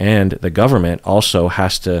airplanes, and the government also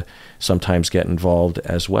has to sometimes get involved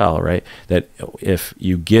as well, right? That if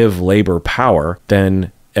you give labor power,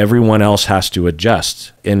 then everyone else has to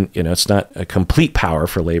adjust. And, you know, it's not a complete power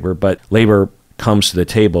for labor, but labor comes to the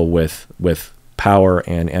table with power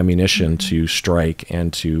and ammunition to strike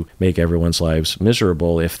and to make everyone's lives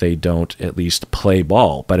miserable if they don't at least play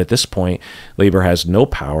ball. But at this point, labor has no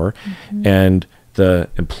power, and the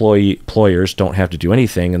employers don't have to do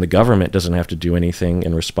anything, and the government doesn't have to do anything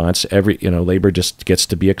in response. Labor just gets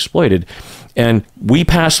to be exploited. And we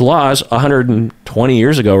passed laws 120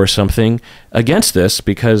 years ago or something against this,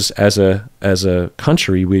 because as a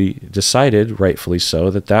country, we decided, rightfully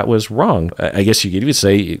so, that was wrong. I guess you could even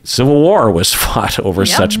say civil war was fought over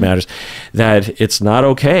such matters, that it's not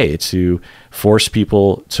okay to force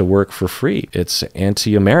people to work for free. It's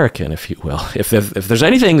anti-American, if you will. If there's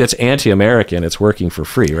anything that's anti-American, it's working for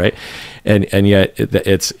free, right? And yet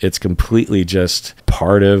it's completely just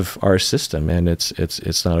part of our system, and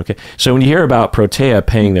it's not okay. So when you hear about Protea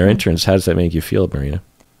paying their interns, how does that make you feel, Marina?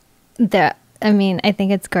 I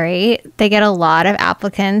think it's great. They get a lot of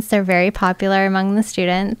applicants. They're very popular among the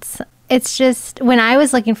students. It's just, when I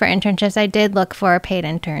was looking for internships, I did look for paid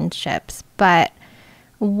internships, but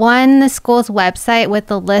the school's website with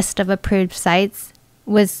the list of approved sites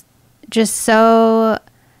was just so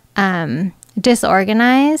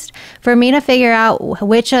disorganized. For me to figure out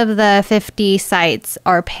which of the 50 sites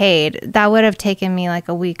are paid, that would have taken me like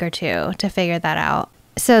a week or two to figure that out.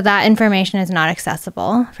 So that information is not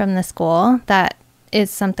accessible from the school. That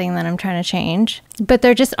is something that I'm trying to change. But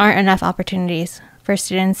there just aren't enough opportunities for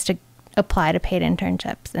students to apply to paid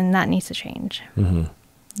internships, and that needs to change.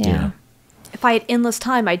 Yeah. If I had endless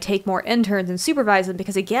time, I'd take more interns and supervise them,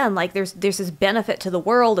 because again, like there's this benefit to the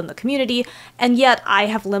world and the community, and yet I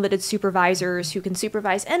have limited supervisors who can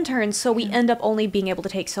supervise interns, so we end up only being able to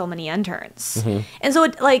take so many interns. And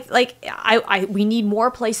so we need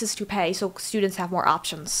more places to pay so students have more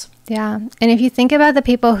options. Yeah. And if you think about the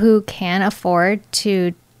people who can afford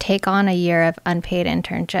to take on a year of unpaid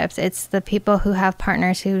internships, it's the people who have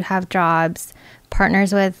partners who have jobs,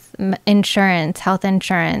 partners with insurance, health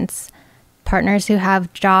insurance, partners who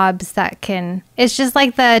have jobs that can, it's just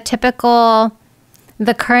like the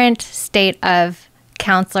current state of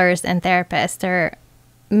counselors and therapists. They're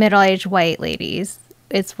middle-aged white ladies.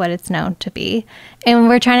 It's what it's known to be. And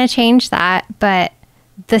we're trying to change that, but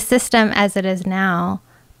the system as it is now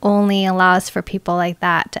only allows for people like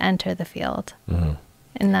that to enter the field.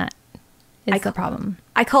 And that is the problem.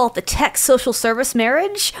 I call it the tech social service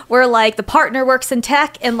marriage, where like the partner works in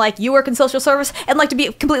tech and like you work in social service. And like, to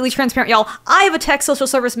be completely transparent, y'all, I have a tech social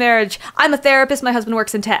service marriage. I'm a therapist. My husband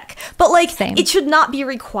works in tech. But like, it should not be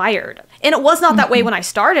required. And it was not that way when I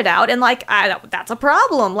started out. And like, that's a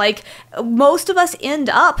problem. Like, most of us end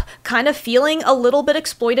up kind of feeling a little bit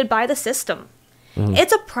exploited by the system.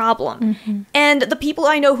 It's a problem. And the people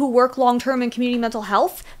I know who work long-term in community mental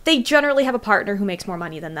health, they generally have a partner who makes more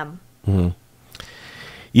money than them.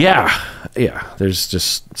 Yeah. There's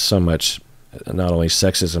just so much, not only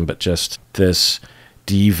sexism, but just this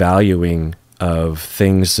devaluing of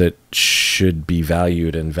things that should be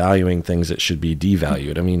valued and valuing things that should be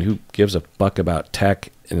devalued. I mean, who gives a fuck about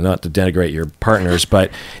tech? And not to denigrate your partners, but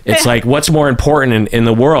it's like, what's more important in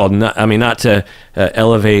the world? Not to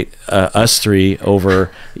elevate us three over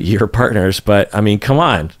your partners, but I mean, come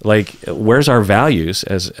on, like, where's our values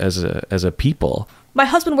as a people? My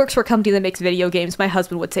husband works for a company that makes video games. My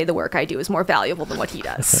husband would say the work I do is more valuable than what he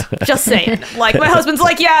does. Just saying. Like, my husband's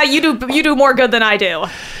like, yeah, you do more good than I do.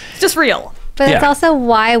 It's just real. But it's also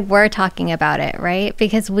why we're talking about it, right?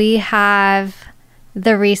 Because we have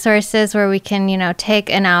the resources where we can, take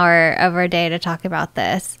an hour of our day to talk about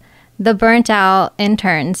this. The burnt out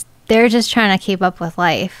interns, they're just trying to keep up with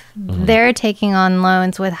life. They're taking on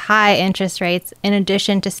loans with high interest rates in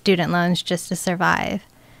addition to student loans just to survive.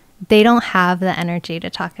 They don't have the energy to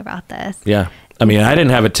talk about this. Yeah. I mean, I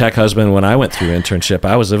didn't have a tech husband when I went through internship.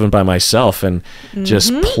 I was living by myself and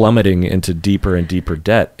just plummeting into deeper and deeper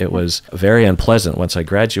debt. It was very unpleasant once I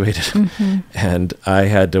graduated. And I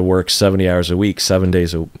had to work 70 hours a week, 7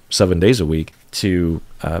 days a week to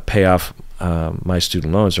pay off my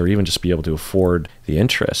student loans, or even just be able to afford the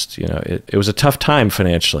interest. It was a tough time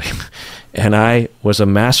financially. And I was a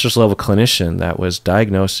master's level clinician that was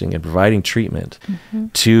diagnosing and providing treatment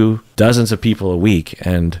to dozens of people a week.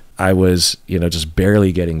 And I was, just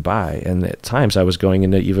barely getting by. And at times I was going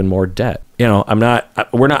into even more debt. I'm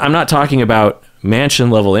not talking about mansion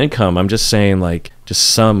level income. I'm just saying just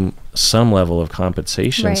some level of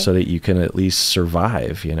compensation so that you can at least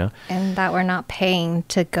survive, And that we're not paying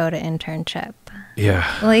to go to internship. Yeah.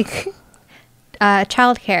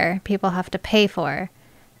 Childcare, people have to pay for.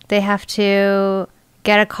 They have to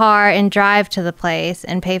get a car and drive to the place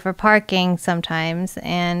and pay for parking sometimes.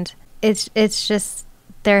 And it's just,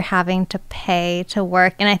 they're having to pay to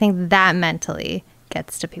work. And I think that mentally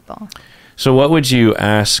gets to people. So what would you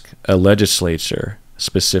ask a legislature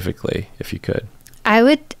specifically, if you could? I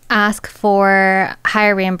would ask for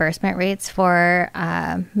higher reimbursement rates for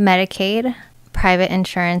Medicaid, private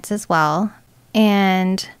insurance as well.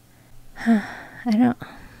 And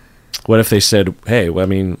What if they said, hey,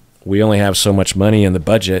 we only have so much money in the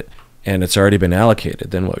budget and it's already been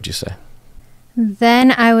allocated? Then what would you say?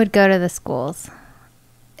 Then I would go to the schools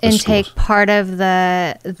and take part of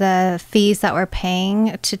the fees that we're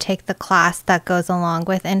paying to take the class that goes along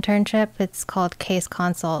with internship. It's called Case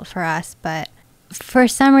Consult for us, but for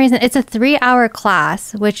some reason, it's a 3-hour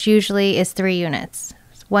class, which usually is 3 units,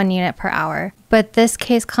 1 unit per hour. But this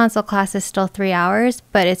Case Consult class is still 3 hours,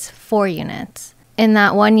 but it's 4 units. And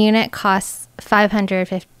that 1 unit costs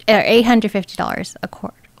 $850 a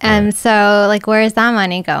quarter. And so, where is that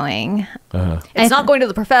money going? It's not going to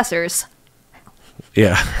the professors.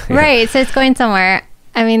 Yeah. Right. So it's going somewhere.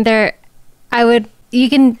 I mean, you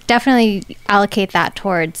can definitely allocate that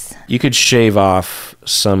towards. You could shave off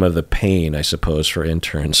some of the pain, I suppose, for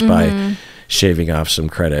interns by shaving off some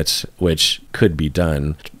credits, which could be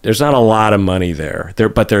done. There's not a lot of money there,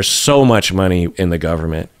 but there's so much money in the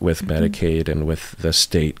government with Medicaid and with the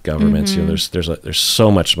state governments. There's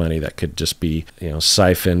so much money that could just be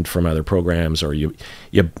siphoned from other programs, or you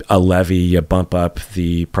bump up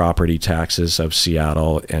the property taxes of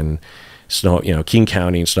Seattle and King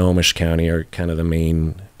County and Snohomish County are kind of the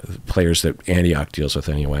main players that Antioch deals with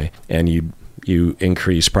anyway, and you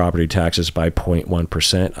increase property taxes by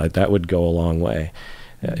 0.1%, that would go a long way.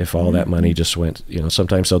 If all that money just went,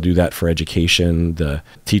 sometimes they'll do that for education. The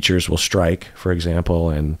teachers will strike, for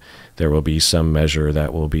example, and there will be some measure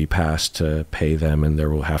that will be passed to pay them, and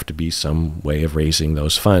there will have to be some way of raising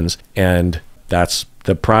those funds. And that's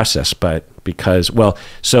the process. But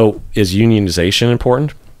so is unionization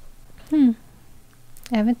important? I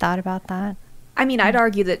haven't thought about that. I mean, I'd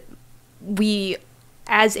argue that we,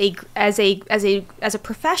 as a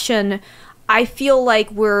profession, I feel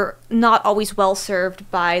like we're not always well served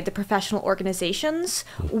by the professional organizations,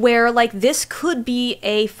 where this could be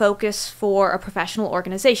a focus for a professional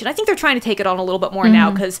organization. I think they're trying to take it on a little bit more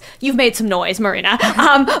now because you've made some noise, Marina.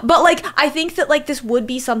 But I think that this would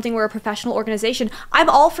be something where a professional organization, I'm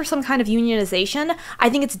all for some kind of unionization. I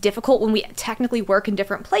think it's difficult when we technically work in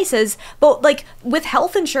different places, but with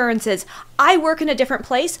health insurances, I work in a different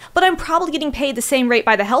place, but I'm probably getting paid the same rate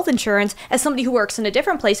by the health insurance as somebody who works in a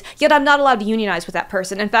different place, yet I'm not allowed to unionize with that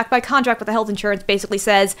person. In fact, my contract with the health insurance basically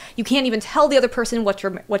says you can't even tell the other person what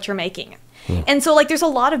you're making. And so there's a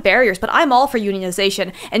lot of barriers, but I'm all for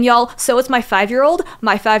unionization. And y'all, so it's my 5-year-old.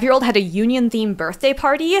 My 5-year-old had a union-themed birthday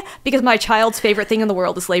party because my child's favorite thing in the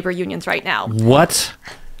world is labor unions right now. What?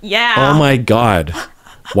 Yeah. Oh my God.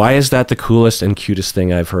 Why is that the coolest and cutest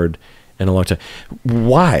thing I've heard in a long time?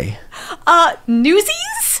 Why? Newsies?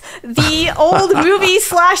 The old movie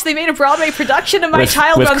 / they made a Broadway production of my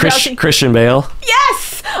child with runs around. Christian Bale?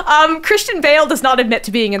 Yes! Christian Bale does not admit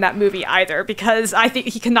to being in that movie either because I think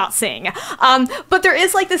he cannot sing. But there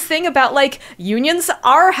is this thing about unions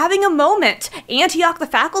are having a moment. Antioch, the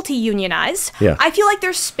faculty unionized. Yeah. I feel like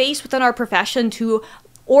there's space within our profession to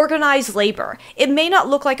organized labor. It may not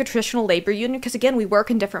look like a traditional labor union because, again, we work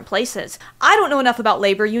in different places. I don't know enough about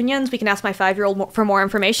labor unions. We can ask my 5-year-old for more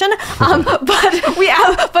information. But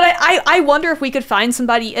I wonder if we could find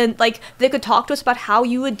somebody and like they could talk to us about how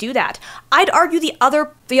you would do that. I'd argue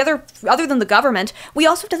other than the government, we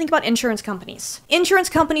also have to think about insurance companies. Insurance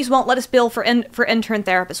companies won't let us bill for intern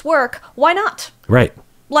therapist work. Why not? Right.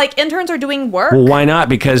 Like, interns are doing work. Well, why not?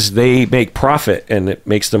 Because they make profit, and it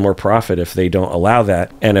makes them more profit if they don't allow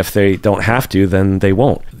that. And if they don't have to, then they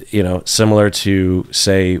won't. You know, similar to,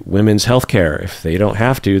 say, women's health care. If they don't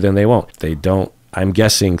have to, then they won't. They don't, I'm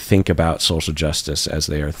guessing, think about social justice as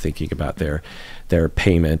they are thinking about their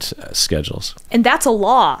payment schedules. And that's a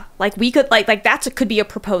law. Like, we could, like that could be a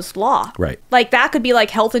proposed law. Right. Like, that could be like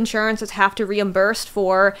health insurances have to reimburse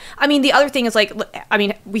for, I mean, the other thing is like, I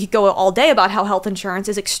mean, we could go all day about how health insurance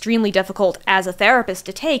is extremely difficult as a therapist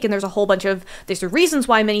to take. And there's a whole bunch of, there's the reasons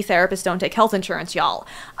why many therapists don't take health insurance, y'all.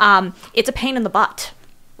 It's a pain in the butt.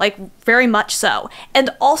 Like, very much so. And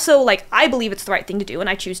also, like, I believe it's the right thing to do,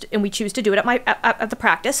 and we choose to do it at the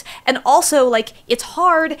practice. And also, like, it's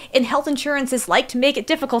hard, and health insurances like to make it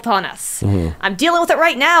difficult on us. Mm-hmm. I'm dealing with it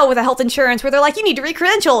right now with a health insurance where they're like, you need to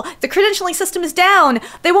re-credential. The credentialing system is down.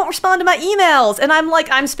 They won't respond to my emails. And I'm like,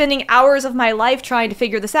 I'm spending hours of my life trying to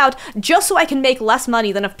figure this out just so I can make less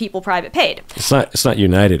money than if people private paid. It's not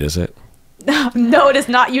United, is it? No, it is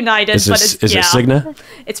not United. Is it Cigna?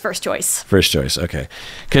 It's First Choice. First Choice, okay.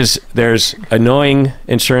 Because there's annoying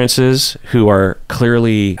insurances who are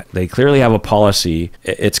clearly have a policy.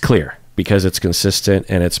 It's clear because it's consistent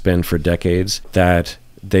and it's been for decades that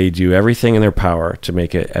they do everything in their power to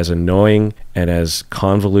make it as annoying and as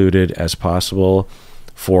convoluted as possible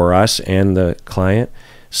for us and the client,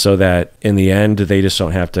 so that in the end, they just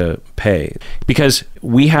don't have to pay. Because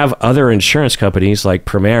we have other insurance companies like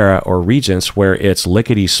Primera or Regents where it's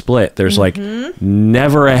lickety split. There's like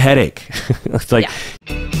never a headache. It's like,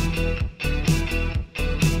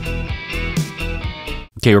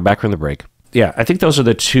 Okay, we're back from the break. Yeah, I think those are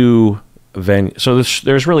the two venues. So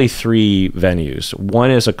there's really three venues. One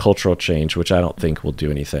is a cultural change, which I don't think will do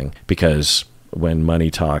anything because when money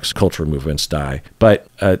talks, cultural movements die. But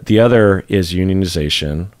the other is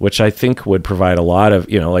unionization, which I think would provide a lot of,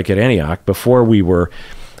 like at Antioch, before we were...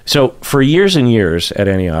 So for years and years at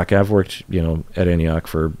Antioch, I've worked, at Antioch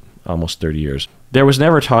for almost 30 years. There was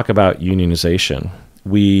never talk about unionization.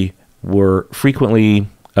 We were frequently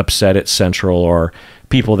upset at Central or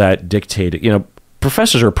people that dictated,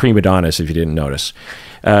 professors are prima donnas, if you didn't notice.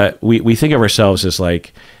 We think of ourselves as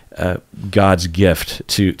like... God's gift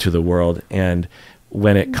to the world. And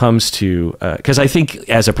when it comes to, because I think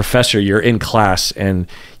as a professor, you're in class and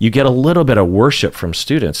you get a little bit of worship from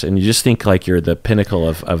students and you just think like you're the pinnacle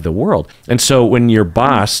of the world. And so when your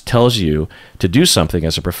boss tells you to do something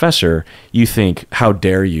as a professor, you think, how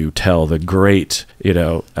dare you tell the great,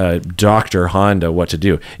 Dr. Honda what to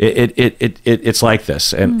do? It's like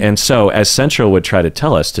this. And so as Central would try to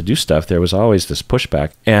tell us to do stuff, there was always this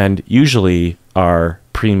pushback. And usually our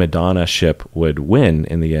prima donna ship would win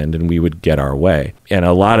in the end and we would get our way. And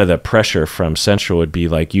a lot of the pressure from Central would be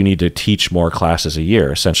like, you need to teach more classes a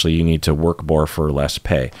year. Essentially, you need to work more for less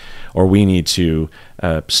pay. Or we need to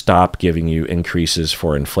stop giving you increases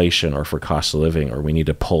for inflation or for cost of living, or we need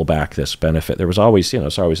to pull back this benefit. There was always,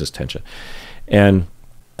 there's always this tension. And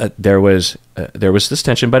there was this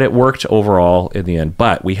tension, but it worked overall in the end.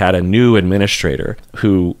 But we had a new administrator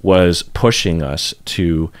who was pushing us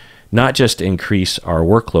to not just increase our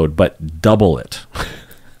workload, but double it.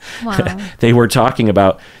 Wow. They were talking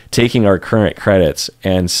about taking our current credits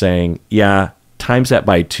and saying, yeah, times that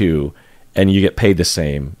by 2 and you get paid the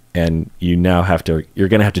same. And you're going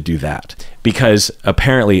to have to do that because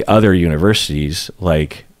apparently other universities,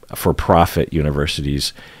 like for-profit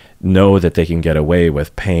universities, know that they can get away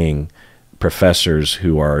with paying professors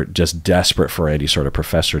who are just desperate for any sort of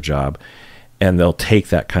professor job, and they'll take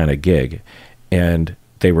that kind of gig. And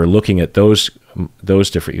they were looking at those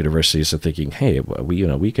different universities and thinking, hey,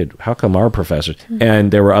 we could, how come our professors?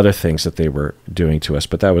 And there were other things that they were doing to us,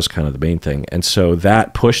 but that was kind of the main thing. And so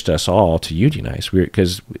that pushed us all to unionize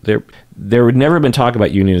because there would never been talk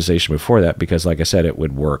about unionization before that because, like I said, it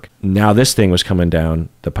would work. Now this thing was coming down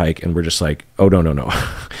the pike and we're just like, oh, no.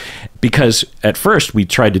 Because at first we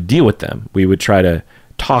tried to deal with them. We would try to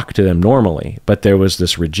talk to them normally, but there was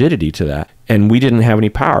this rigidity to that and we didn't have any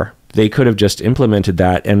power. They could have just implemented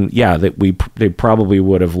that, and yeah, they probably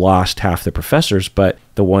would have lost half the professors, but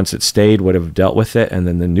the ones that stayed would have dealt with it, and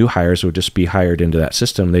then the new hires would just be hired into that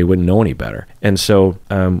system. They wouldn't know any better. And so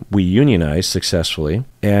we unionized successfully,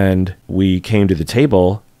 and we came to the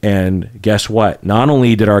table And guess what? Not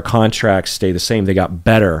only did our contracts stay the same, they got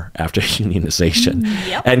better after unionization.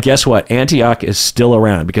 Yep. And guess what? Antioch is still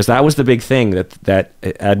around, because that was the big thing that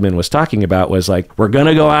admin was talking about, was like, we're going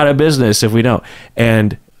to go out of business if we don't.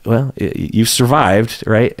 And well, you've survived,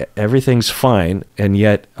 right? Everything's fine. And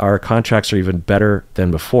yet our contracts are even better than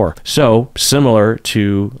before. So similar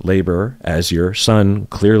to labor, as your son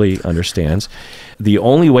clearly understands, the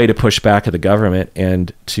only way to push back at the government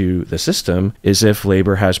and to the system is if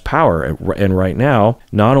labor has power. And right now,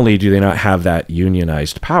 not only do they not have that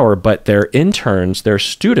unionized power, but their interns, their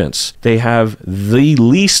students, they have the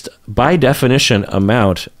least, by definition,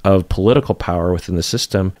 amount of political power within the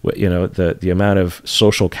system. You know, the amount of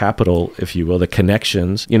social capital, if you will, the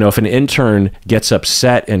connections. You know, if an intern gets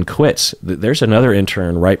upset and quits, there's another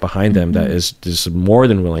intern right behind them that is more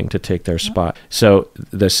than willing to take their spot. So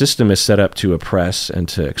the system is set up to oppress and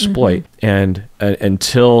to exploit. And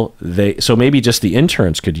until so maybe just the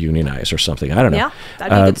interns could unionize or something. I don't know. Yeah,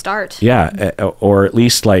 that'd be a good start. Yeah, or at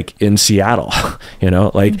least like in Seattle, you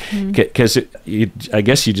know, like, because I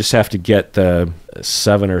guess you just have to get the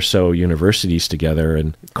 7 or so universities together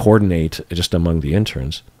and coordinate just among the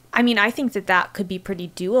interns. I mean, I think that could be pretty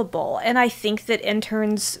doable. And I think that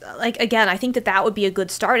interns, like, again, I think that would be a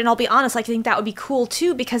good start. And I'll be honest, I think that would be cool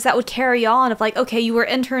too, because that would carry on of like, okay, you were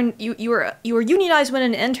unionized when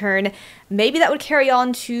an intern. Maybe that would carry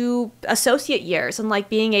on to associate years and like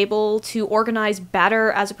being able to organize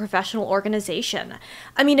better as a professional organization.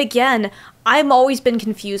 I mean, again, I've always been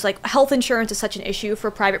confused. Like, health insurance is such an issue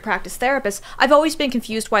for private practice therapists. I've always been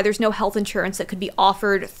confused why there's no health insurance that could be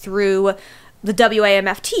offered through the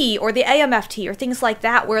WAMFT or the AMFT or things like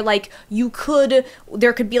that, where like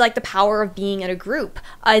there could be like the power of being in a group.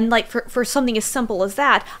 And like for something as simple as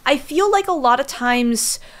that, I feel like a lot of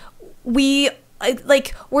times we're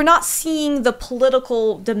not seeing the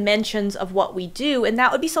political dimensions of what we do, and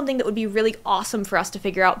that would be something that would be really awesome for us to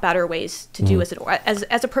figure out better ways to do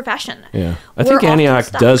as a profession. Yeah, I think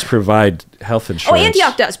Antioch does provide health insurance. Oh,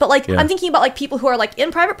 Antioch does, but like I'm thinking about like people who are like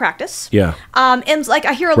in private practice. Yeah. And like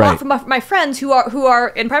I hear a lot from my friends who are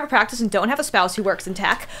in private practice and don't have a spouse who works in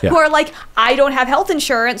tech, who are like, I don't have health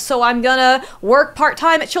insurance, so I'm gonna work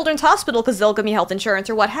part-time at Children's Hospital because they'll give me health insurance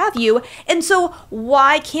or what have you. And so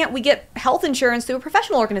why can't we get health insurance through a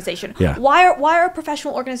professional organization? Yeah. Why are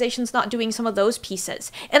professional organizations not doing some of those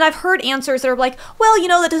pieces? And I've heard answers that are like, well, you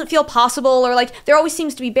know, that doesn't feel possible, or like there always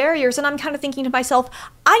seems to be barriers. And I'm kind of thinking to myself,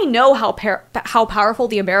 I know how powerful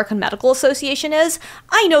the American Medical Association is.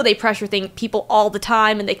 I know they pressure people all the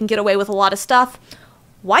time and they can get away with a lot of stuff.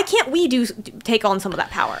 Why can't we take on some of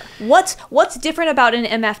that power? What's different about an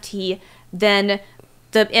MFT than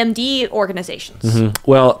the MD organizations?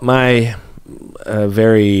 Well, my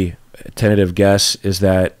very tentative guess is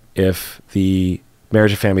that if the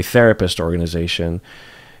Marriage and Family Therapist organization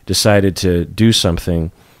decided to do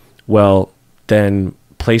something, well, then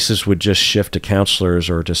places would just shift to counselors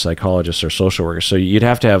or to psychologists or social workers. So you'd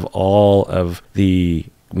have to have all of the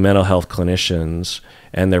mental health clinicians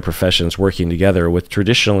and their professions working together, which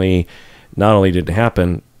traditionally not only didn't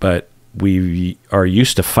happen, but we are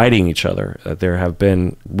used to fighting each other. There have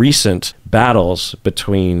been recent battles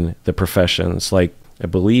between the professions. Like, I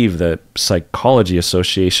believe the Psychology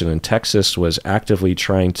Association in Texas was actively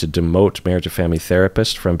trying to demote marriage and family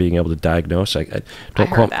therapists from being able to diagnose. I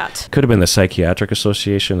heard that. Could have been the Psychiatric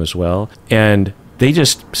Association as well. And they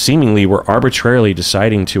just seemingly were arbitrarily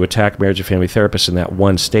deciding to attack marriage and family therapists in that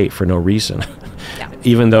one state for no reason. Yeah.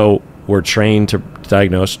 Even though we're trained to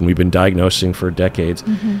diagnose, and we've been diagnosing for decades,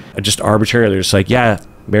 just arbitrarily, just like, yeah,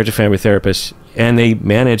 marriage and family therapists. And they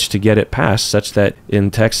managed to get it passed such that in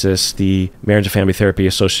Texas, the Marriage and Family Therapy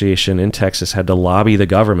Association in Texas had to lobby the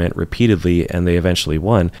government repeatedly, and they eventually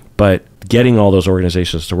won. But getting all those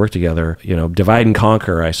organizations to work together, you know, divide and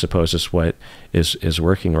conquer, I suppose, is what is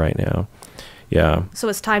working right now. Yeah. So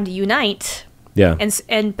it's time to unite. Yeah.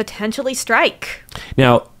 And potentially strike.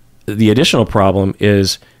 Now, the additional problem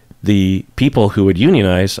is the people who would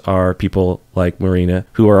unionize are people like Marina,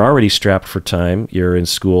 who are already strapped for time. You're in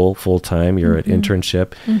school full-time. You're at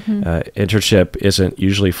internship. Internship isn't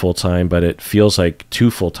usually full-time, but it feels like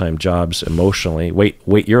 2 full-time jobs emotionally. Wait,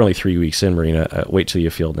 you're only 3 weeks in, Marina. Wait till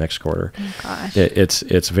you feel next quarter. Oh, gosh.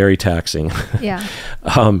 It's very taxing. Yeah.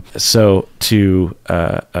 So to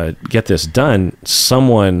get this done,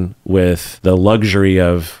 someone with the luxury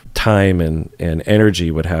of time and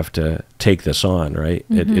energy would have to take this on, right?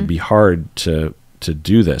 It'd be hard to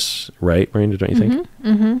do this, right, Marina, don't you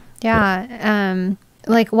think? Yeah.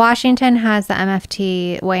 Like Washington has the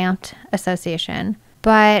MFT WAMT Association,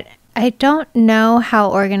 but I don't know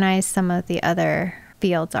how organized some of the other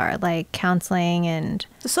fields are, like counseling and...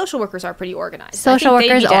 The social workers are pretty organized. Social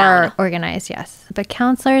workers are organized, yes. But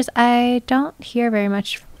counselors, I don't hear very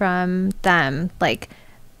much from them. Like,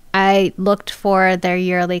 I looked for their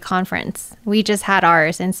yearly conference. We just had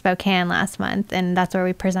ours in Spokane last month, and that's where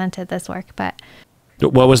we presented this work. But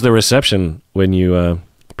what was the reception when you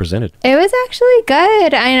presented? It was actually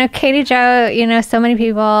good. I know Katie Jo, so many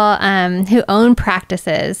people who own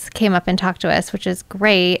practices came up and talked to us, which is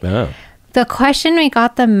great. Oh. The question we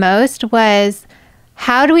got the most was,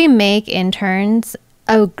 how do we make interns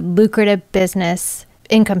a lucrative business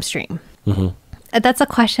income stream? Mm-hmm. That's a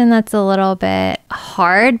question that's a little bit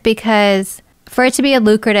hard, because for it to be a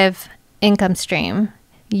lucrative income stream,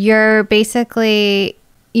 you're basically,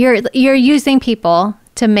 you're using people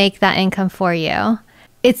to make that income for you.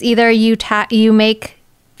 It's either you make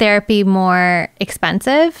therapy more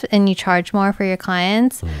expensive and you charge more for your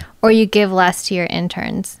clients, or you give less to your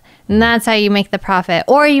interns. And that's how you make the profit.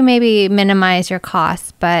 Or you maybe minimize your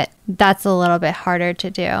costs, but that's a little bit harder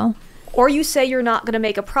to do. Or you say you're not going to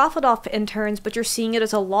make a profit off interns, but you're seeing it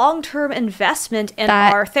as a long-term investment in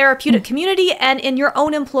our therapeutic community and in your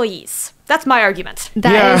own employees. That's my argument.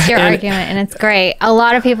 That is your argument, and it's great. A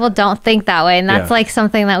lot of people don't think that way, and that's like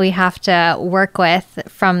something that we have to work with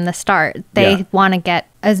from the start. They want to get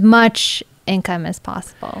as much income as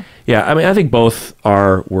possible. Yeah, I mean, I think both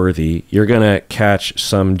are worthy. You're going to catch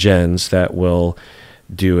some gens that will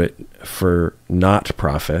do it for not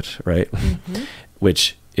profit, right? Mm-hmm.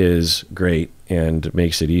 Which is great and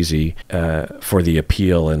makes it easy for the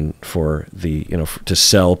appeal and for the, to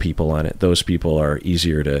sell people on it. Those people are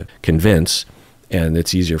easier to convince, and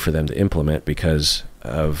it's easier for them to implement because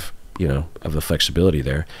of, of the flexibility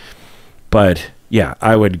there. But yeah,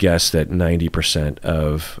 I would guess that 90%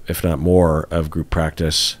 of, if not more, of group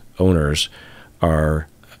practice owners are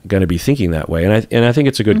going to be thinking that way. And I think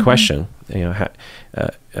it's a good question.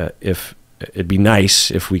 If it'd be nice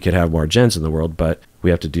if we could have more gens in the world, but we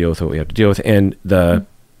have to deal with what we have to deal with. And the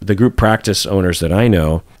group practice owners that I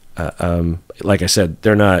know, like I said,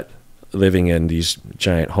 they're not living in these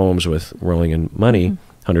giant homes with rolling in money,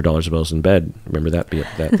 $100 bills in bed. Remember that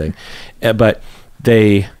thing? But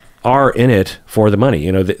they are in it for the money.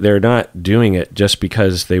 They're not doing it just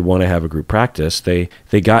because they want to have a group practice. They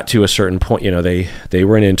got to a certain point, they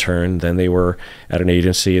were an intern, then they were at an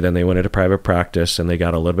agency, then they went into private practice, and they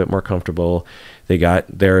got a little bit more comfortable. They got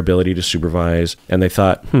their ability to supervise, and they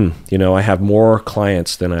thought, I have more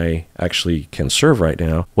clients than I actually can serve right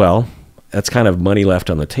now. Well, that's kind of money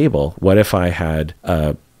left on the table. What if I had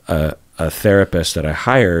a therapist that I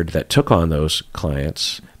hired that took on those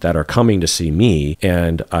clients that are coming to see me,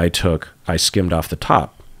 and I skimmed off the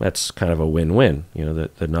top? That's kind of a win-win.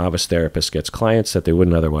 The novice therapist gets clients that they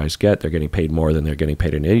wouldn't otherwise get. They're getting paid more than they're getting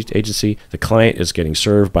paid in an agency. The client is getting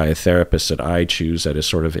served by a therapist that I choose that is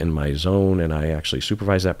sort of in my zone, and I actually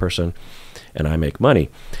supervise that person, and I make money.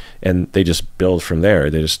 And they just build from there.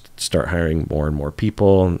 They just start hiring more and more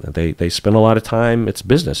people. And they spend a lot of time. It's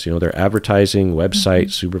business. They're advertising,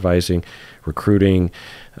 website, supervising, recruiting,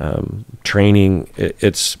 training.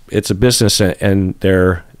 It's a business, and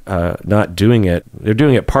they're not doing it. They're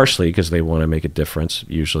doing it partially because they want to make a difference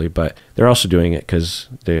usually, but they're also doing it because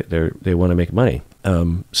they want to make money.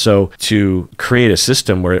 So to create a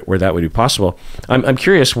system where that would be possible, I'm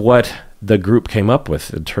curious what the group came up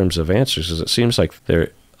with in terms of answers, because it seems like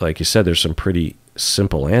like you said, there's some pretty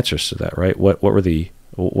simple answers to that, right? What are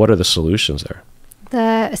the solutions there?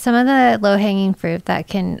 Some of the low-hanging fruit that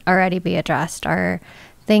can already be addressed are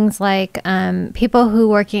things like people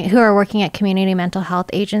who are working at community mental health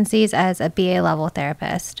agencies as a BA level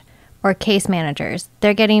therapist or case managers.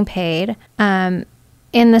 They're getting paid, and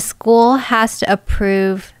the school has to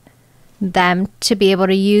approve them to be able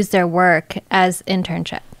to use their work as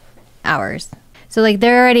internship hours. So like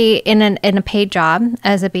they're already in a paid job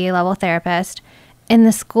as a BA level therapist, and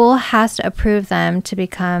the school has to approve them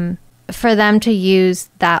for them to use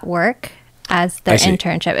that work as their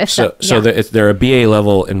internship. So they're a BA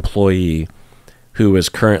level employee who is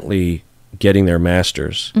currently getting their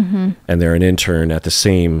master's, and they're an intern at the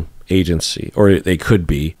same agency, or they could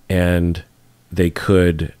be, and they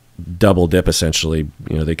could double dip essentially.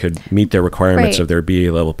 They could meet their requirements of their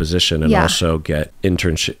BA level position and also get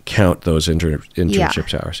count those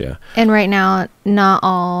internship hours. Yeah. And right now, not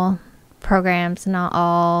all programs, not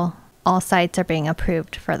all sites are being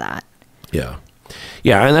approved for that. Yeah.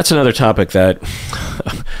 Yeah, and that's another topic that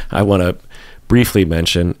I want to briefly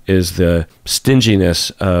mention is the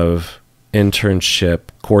stinginess of internship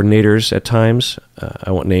coordinators at times.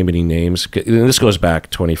 I won't name any names. This goes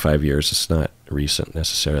back 25 years. It's not recent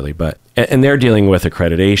necessarily, but and they're dealing with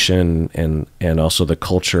accreditation and also the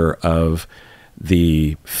culture of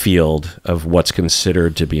the field of what's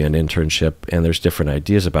considered to be an internship, and there's different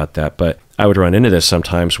ideas about that. But I would run into this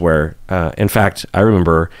sometimes where, in fact, I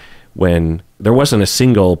remember when there wasn't a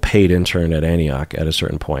single paid intern at Antioch at a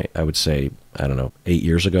certain point. I would say, I don't know, 8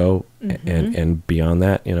 years ago and beyond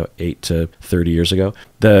that, 8 to 30 years ago.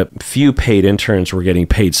 The few paid interns were getting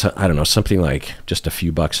paid, I don't know, something like just a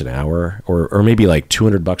few bucks an hour or maybe like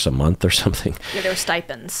 $200 a month or something. Yeah, there were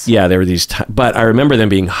stipends. Yeah, there were these, but I remember them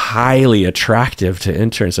being highly attractive to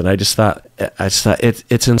interns. And I just thought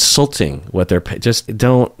it's insulting what they're paying. Just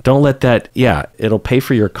don't let that, it'll pay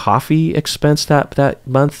for your coffee expense that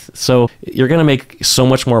month. So you're going to make so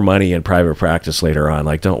much more money in private practice later on.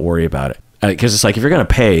 Like, don't worry about it. Because it's like, if you're going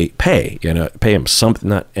to pay them something,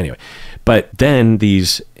 not anyway. But then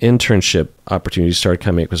these internship opportunities started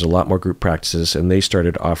coming. It was a lot more group practices, and they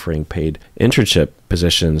started offering paid internship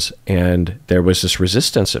positions. And there was this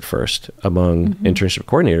resistance at first among internship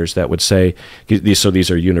coordinators that would say,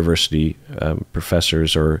 these are university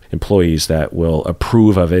professors or employees that will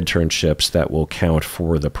approve of internships that will count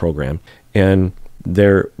for the program. And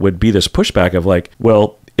there would be this pushback of like,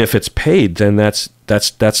 well, if it's paid, then that's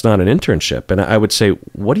not an internship. And I would say,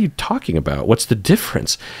 what are you talking about? What's the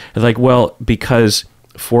difference? And like, well, because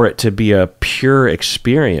for it to be a pure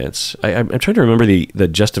experience, I'm trying to remember the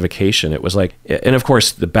justification. It was like, and of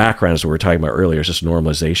course, the backgrounds that we were talking about earlier is just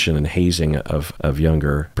normalization and hazing of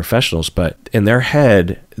younger professionals. But in their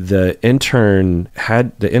head, the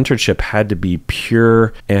internship had to be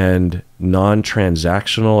pure and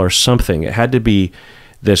non-transactional or something. It had to be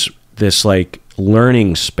this like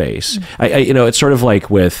learning space. It's sort of like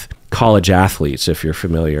with college athletes, if you're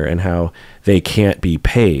familiar, and how they can't be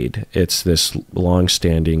paid. It's this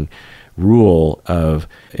long-standing rule of,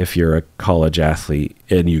 if you're a college athlete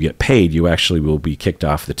and you get paid, you actually will be kicked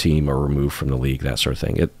off the team or removed from the league, that sort of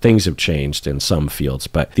thing. Things have changed in some fields,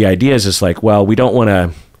 but the idea is like, well, we don't want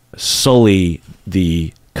to sully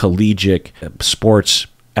the collegiate sports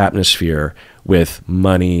atmosphere with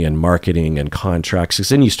money and marketing and contracts, because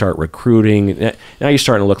then you start recruiting. Now you're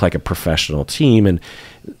starting to look like a professional team, and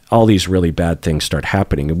all these really bad things start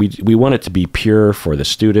happening. And we want it to be pure for the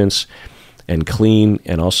students and clean,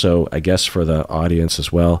 and also, I guess, for the audience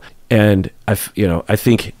as well. And I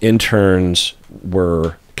think interns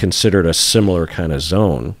were considered a similar kind of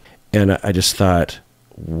zone. And I just thought,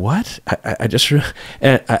 what? I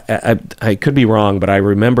could be wrong, but I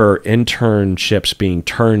remember internships being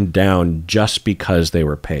turned down just because they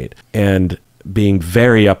were paid, and being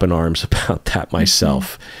very up in arms about that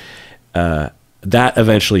myself. That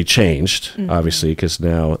eventually changed, obviously, because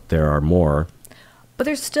now there are more. But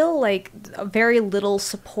there's still like very little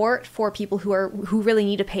support for people who really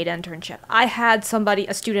need a paid internship. I had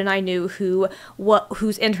a student I knew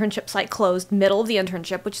whose internship site closed middle of the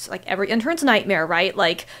internship, which is like every intern's nightmare, right?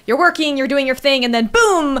 Like, you're working, you're doing your thing, and then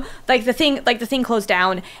boom, the thing closed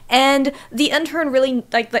down. And the intern really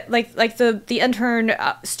the intern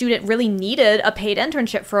student really needed a paid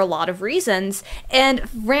internship for a lot of reasons, and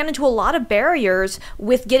ran into a lot of barriers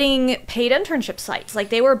with getting paid internship sites. Like,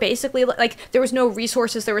 they were basically like, there was no resources.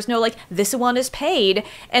 There was no like, this one is paid.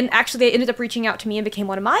 And actually they ended up reaching out to me and became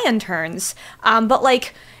one of my interns. But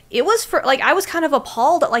like, it was for like, I was kind of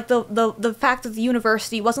appalled at like the fact that the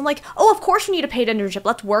university wasn't like, oh, of course you need a paid internship,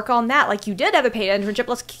 let's work on that. Like, you did have a paid internship,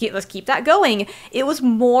 let's keep that going. It was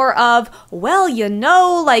more of, well,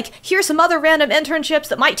 like, here's some other random internships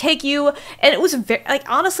that might take you. And it was very, like,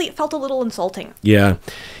 honestly, it felt a little insulting. Yeah.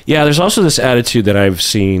 There's also this attitude that I've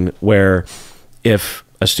seen where if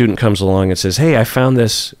a student comes along and says, hey, I found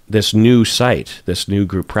this new site, this new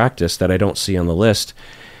group practice that I don't see on the list,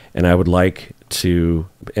 and I would like to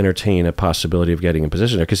entertain a possibility of getting a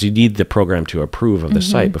position there, because you need the program to approve of the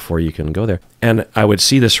site before you can go there. And I would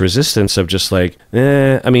see this resistance of just like,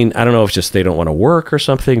 I don't know if it's just they don't want to work or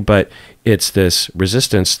something, but it's this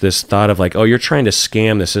resistance, this thought of like, oh, you're trying to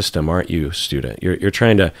scam the system, aren't you, student? You're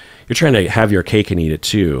trying to have your cake and eat it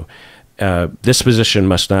too. This position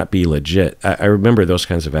must not be legit. I remember those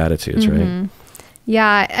kinds of attitudes, right?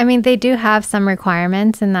 Yeah, I mean, they do have some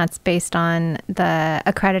requirements, and that's based on the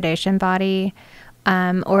accreditation body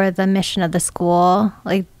or the mission of the school.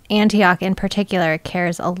 Like, Antioch in particular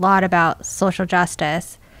cares a lot about social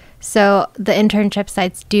justice. So the internship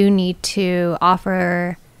sites do need to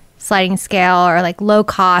offer sliding scale or like low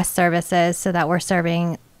cost services so that we're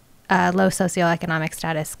serving low socioeconomic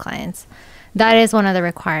status clients. That is one of the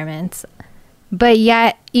requirements. But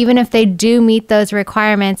yet, even if they do meet those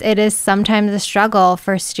requirements, it is sometimes a struggle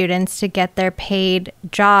for students to get their paid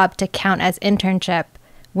job to count as internship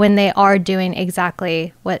when they are doing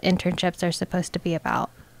exactly what internships are supposed to be about.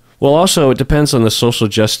 Well, also, it depends on the social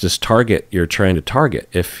justice target you're trying to target.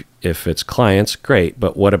 If it's clients, great,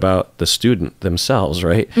 but what about the student themselves,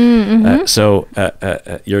 right? You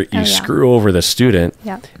screw over the student,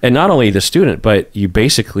 and not only the student, but you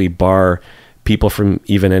basically bar people from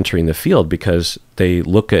even entering the field because they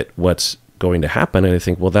look at what's going to happen and they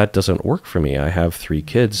think, well, that doesn't work for me. I have 3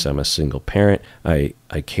 kids. I'm a single parent. I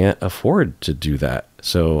can't afford to do that.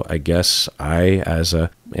 So I guess I, as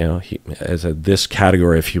this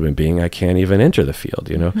category of human being, I can't even enter the field,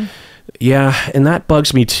 Yeah, and that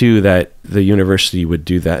bugs me too that the university would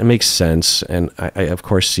do that. It makes sense, and I of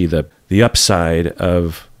course see the upside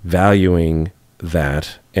of valuing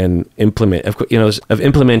that and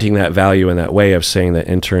implementing that value in that way of saying that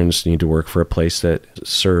interns need to work for a place that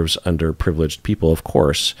serves underprivileged people. Of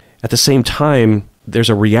course, at the same time, there's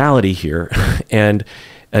a reality here, and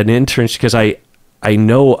an intern, because I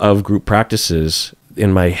know of group practices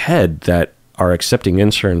in my head that are accepting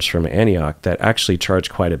interns from Antioch that actually charge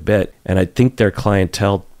quite a bit. And I think their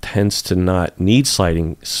clientele tends to not need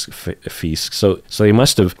sliding fees. So they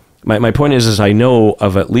must have, my point is I know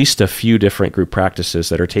of at least a few different group practices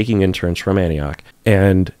that are taking interns from Antioch.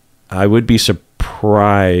 And I would be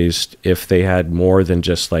surprised if they had more than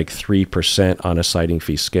just like 3% on a sliding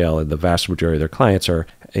fee scale. And the vast majority of their clients are,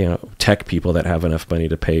 tech people that have enough money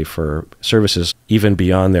to pay for services even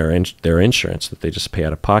beyond their insurance that they just pay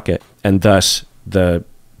out of pocket. And thus the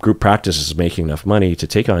group practice is making enough money to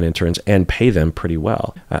take on interns and pay them pretty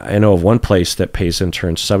well. I know of one place that pays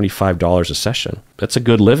interns $75 a session. That's a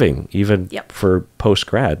good living, even for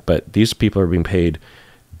post-grad, but these people are being paid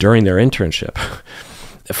during their internship.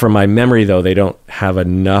 From my memory, though, they don't have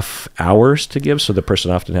enough hours to give, so the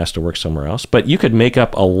person often has to work somewhere else. But you could make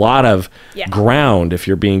up a lot of ground if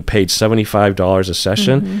you're being paid $75 a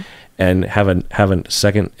session and have a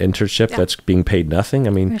second internship that's being paid nothing.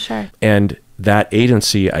 I mean, and that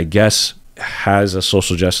agency, I guess, has a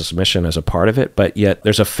social justice mission as a part of it, but yet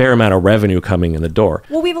there's a fair amount of revenue coming in the door.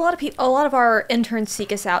 Well, we have a lot of our interns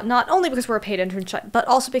seek us out, not only because we're a paid internship, but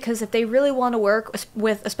also because if they really want to work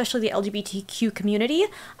with, especially the LGBTQ community,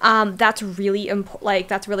 that's really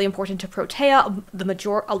important to Protea.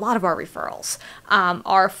 A lot of our referrals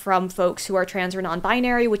are from folks who are trans or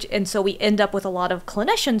non-binary, and so we end up with a lot of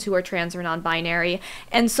clinicians who are trans or non-binary,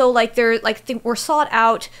 and so we're sought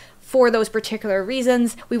out for those particular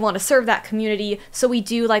reasons. We want to serve that community, so we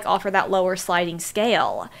do offer that lower sliding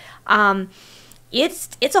scale.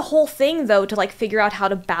 It's a whole thing though to figure out how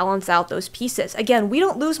to balance out those pieces. Again, we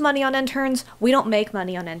don't lose money on interns, we don't make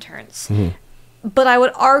money on interns. But I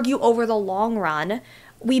would argue over the long run,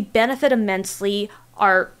 we benefit immensely,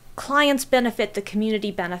 our clients benefit, the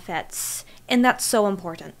community benefits, and that's so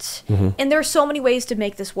important. And there are so many ways to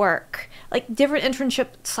make this work. Different internship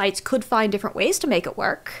sites could find different ways to make it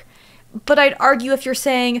work. But I'd argue if you're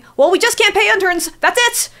saying, well, we just can't pay interns, that's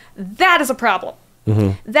it, that is a problem.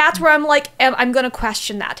 That's where I'm I'm going to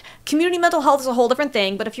question that. Community mental health is a whole different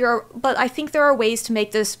thing, but I think there are ways to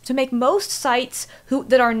make most sites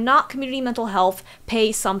that are not community mental health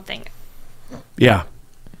pay something. Yeah.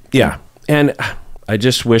 And I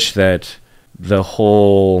just wish that the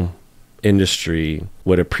whole industry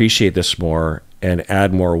would appreciate this more and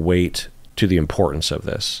add more weight to the importance of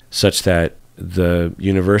this, such that the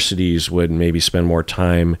universities would maybe spend more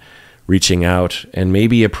time reaching out and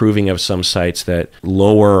maybe approving of some sites that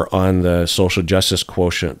lower on the social justice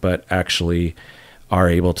quotient, but actually are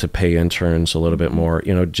able to pay interns a little bit more,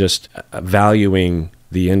 just valuing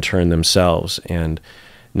the intern themselves and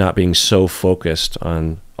not being so focused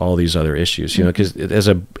on all these other issues, because as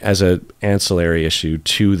a ancillary issue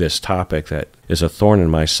to this topic that is a thorn in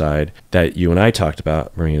my side that you and I talked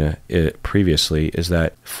about, Marina, previously, is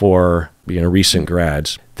that for recent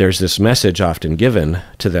grads, there's this message often given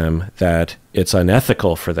to them that it's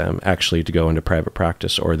unethical for them actually to go into private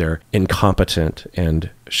practice, or they're incompetent and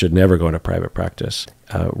should never go into private practice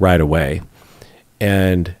right away.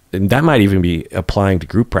 And that might even be applying to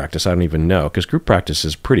group practice. I don't even know, because group practice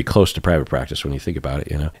is pretty close to private practice when you think about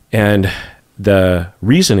it, And the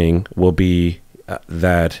reasoning will be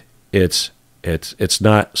that it's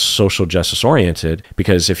not social justice oriented,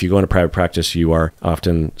 because if you go into private practice, you are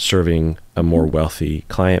often serving a more wealthy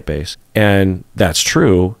client base. And that's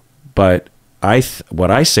true, but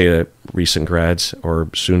what I say to recent grads, or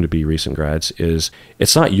soon to be recent grads, is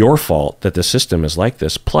it's not your fault that the system is like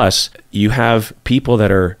this. Plus, you have people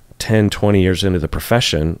that are 10, 20 years into the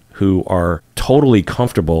profession who are totally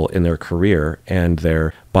comfortable in their career and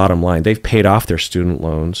their bottom line. They've paid off their student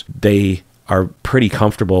loans. They are pretty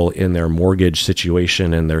comfortable in their mortgage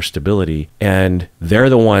situation and their stability. And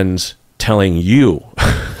they're the ones telling you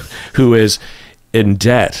who is in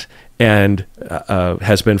debt and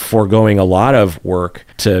has been foregoing a lot of work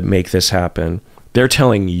to make this happen, they're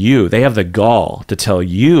telling you, they have the gall to tell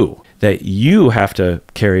you that you have to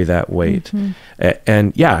carry that weight.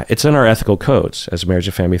 And yeah, it's in our ethical codes as marriage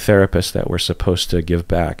and family therapists that we're supposed to give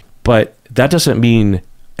back. But that doesn't mean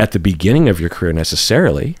at the beginning of your career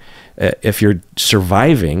necessarily. If you're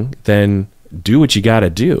surviving, then do what you got to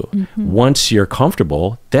do. Once you're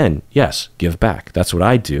comfortable, then yes, give back. That's what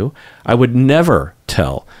I do. I would never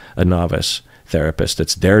tell a novice therapist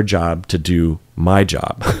it's their job to do my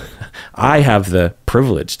job. I have the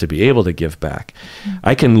privilege to be able to give back.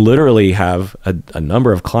 I can literally have a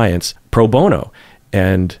number of clients pro bono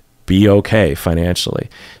and be okay financially.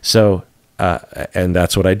 So, and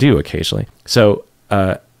that's what I do occasionally. So,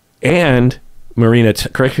 and Marina,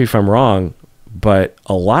 correct me if I'm wrong, but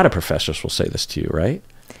a lot of professors will say this to you, right?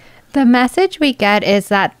 The message we get is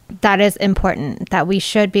that is important, that we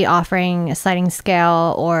should be offering a sliding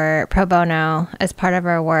scale or pro bono as part of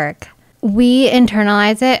our work. We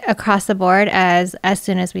internalize it across the board as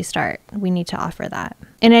soon as we start, we need to offer that.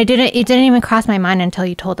 And it didn't even cross my mind until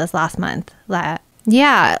you told us last month that,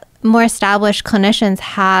 yeah, more established clinicians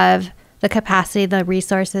have the capacity, the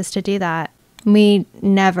resources to do that. We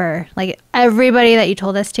never, like everybody that you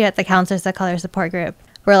told us to at the Counselors of Color support group,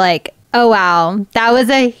 were like, oh, wow, that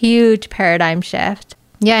was a huge paradigm shift.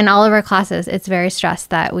 Yeah, in all of our classes, it's very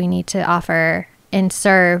stressed that we need to offer and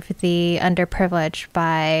serve the underprivileged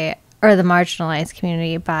or the marginalized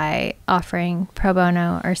community by offering pro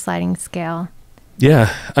bono or sliding scale.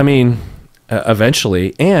 Yeah, I mean,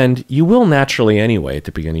 eventually, and you will naturally anyway at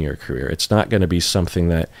the beginning of your career. It's not going to be something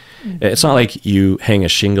that, it's not like you hang a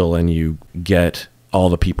shingle and you get all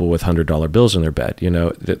the people with $100 bills in their bed. You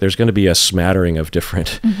know, there's going to be a smattering of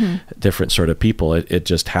different sort of people. It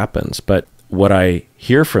just happens. But what I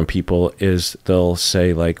hear from people is they'll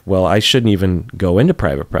say like, well, I shouldn't even go into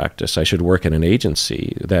private practice. I should work in an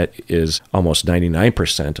agency that is almost 99%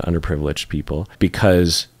 underprivileged people,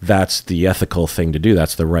 because that's the ethical thing to do.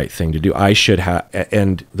 That's the right thing to do. I should have,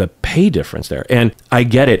 and the pay difference there. And I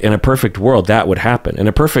get it. In a perfect world, that would happen. In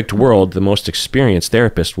a perfect world, the most experienced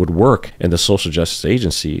therapist would work in the social justice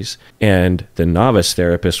agencies, and the novice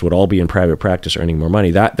therapist would all be in private practice earning more money.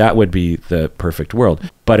 That would be the perfect world.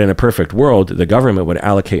 But in a perfect world, the government would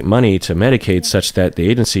allocate money to Medicaid such that the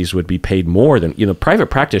agencies would be paid more than, private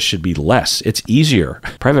practice should be less. It's easier.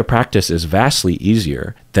 Private practice is vastly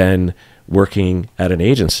easier than working at an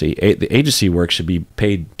agency. The agency work should be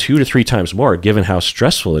paid 2 to 3 times more given how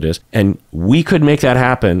stressful it is. And we could make that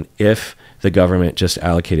happen if the government just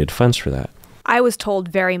allocated funds for that. I was told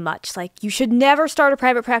very much, like, you should never start a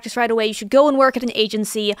private practice right away. You should go and work at an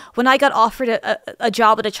agency. When I got offered a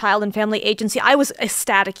job at a child and family agency, I was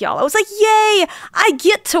ecstatic, y'all. I was like, yay, I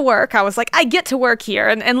get to work. I was like, I get to work here.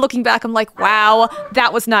 And looking back, I'm like, wow,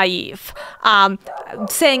 that was naive.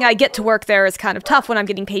 Saying I get to work there is kind of tough when I'm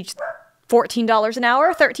getting paid $14 an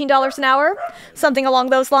hour, $13 an hour, something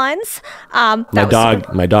along those lines.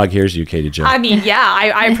 My dog hears you, Katie Jo. I mean, yeah,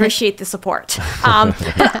 I appreciate the support. But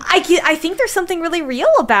I think there's something really real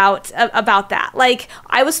about that. Like,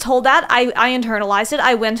 I was told that, I internalized it.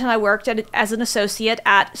 I went and I worked as an associate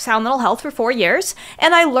at Sound Mental Health for 4 years,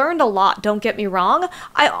 and I learned a lot, don't get me wrong.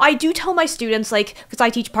 I do tell my students, like, because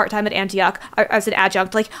I teach part-time at Antioch as an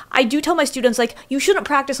adjunct, like, I do tell my students, like, you shouldn't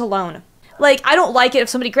practice alone. Like, I don't like it if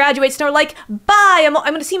somebody graduates and they're like, bye, I'm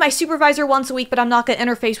going to see my supervisor once a week, but I'm not going to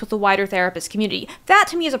interface with the wider therapist community. That,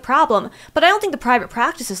 to me, is a problem. But I don't think the private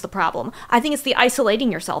practice is the problem. I think it's the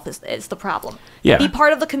isolating yourself is the problem. Yeah. Be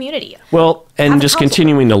part of the community. Well, and just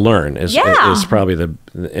continuing to learn is probably,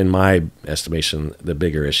 in my estimation, the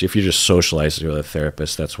bigger issue. If you're just socializing with a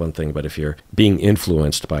therapist, that's one thing. But if you're being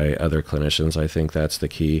influenced by other clinicians, I think that's the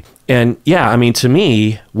key. And yeah, I mean, to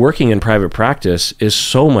me, working in private practice is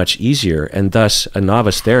so much easier. And thus, a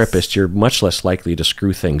novice therapist, you're much less likely to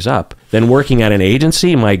screw things up than working at an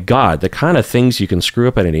agency. My God, the kind of things you can screw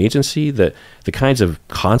up at an agency, the kinds of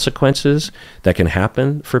consequences that can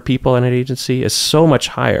happen for people in an agency is so much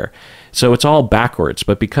higher. So it's all backwards,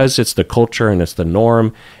 but because it's the culture and it's the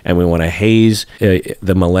norm, and we want to haze the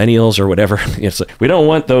millennials or whatever, it's like, we don't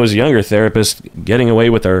want those younger therapists getting away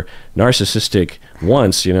with their narcissistic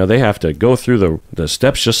wants. They have to go through the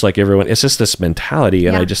steps just like everyone. It's just this mentality,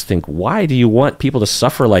 and I just think, why do you want people to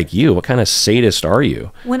suffer like you? What kind of sadist are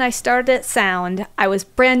you? When I started at Sound, I was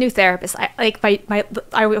brand new therapist.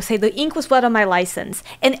 I would say the ink was wet on my license,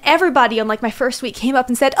 and everybody on like my first week came up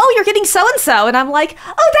and said, "Oh, you're getting so and so," and I'm like,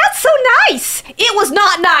 "Oh, that's so nice." It was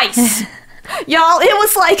not nice. Y'all, it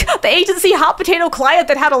was like the agency hot potato client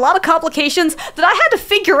that had a lot of complications that I had to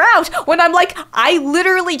figure out when I'm like, I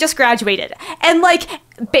literally just graduated. And like,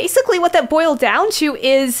 basically what that boiled down to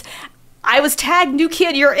is I was tagged, new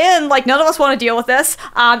kid, you're in. Like, none of us want to deal with this.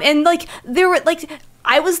 And like, there were like,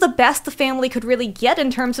 I was the best the family could really get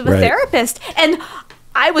in terms of a therapist. And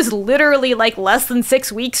I was literally like less than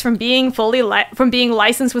 6 weeks from being being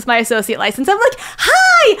licensed with my associate license. I'm like,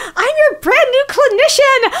 hi, I'm your brand new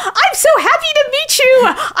clinician. I'm so happy to meet you.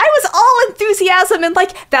 I was all enthusiasm and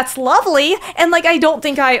like, that's lovely. And like, I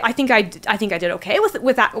think I did okay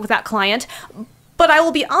with that client. But I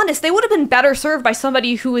will be honest, they would have been better served by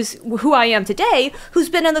somebody who I am today, who's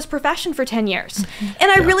been in this profession for 10 years.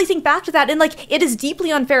 And I really think back to that. And like, it is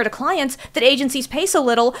deeply unfair to clients that agencies pay so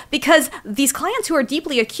little, because these clients who are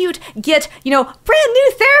deeply acute get, brand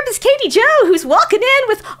new therapist Katie Jo, who's walking in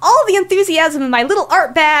with all the enthusiasm in my little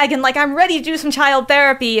art bag. And like, I'm ready to do some child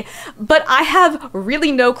therapy, but I have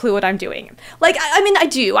really no clue what I'm doing. Like, I mean, I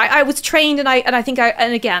do. I was trained and I think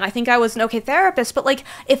I was an okay therapist, but like,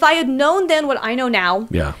 if I had known then what I know now,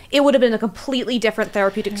 it would have been a completely different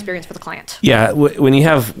therapeutic experience for the client. Yeah, when you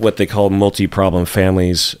have what they call multi-problem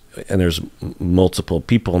families and there's multiple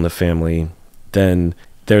people in the family, then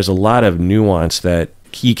there's a lot of nuance that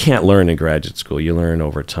you can't learn in graduate school. You learn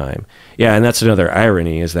over time. Yeah, and that's another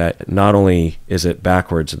irony, is that not only is it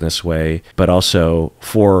backwards in this way, but also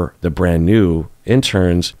for the brand new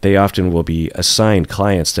interns, they often will be assigned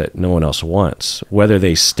clients that no one else wants, whether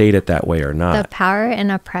they state it that way or not. The power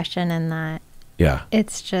and oppression in that. Yeah.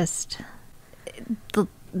 It's just, the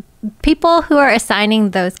people who are assigning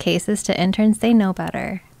those cases to interns, they know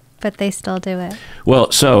better, but they still do it.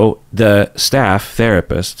 Well, so the staff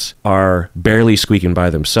therapists are barely squeaking by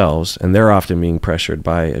themselves, and they're often being pressured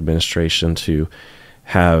by administration to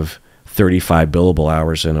have 35 billable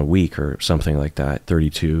hours in a week or something like that,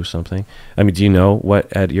 32 something. I mean, do you know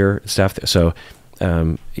what at your staff? So,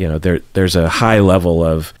 there's a high level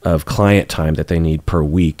of client time that they need per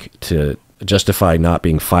week to justify not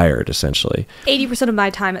being fired, essentially. 80% of my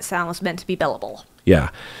time at Sound was meant to be billable. Yeah.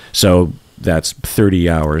 So that's 30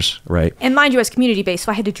 hours, right? And mind you, as community-based,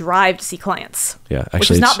 so I had to drive to see clients. Yeah, actually, which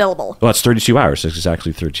is not billable. Well, it's 32 hours. It's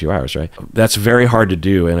exactly 32 hours, right? That's very hard to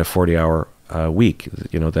do in a 40-hour week.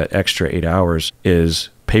 That extra 8 hours is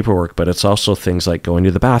paperwork, but it's also things like going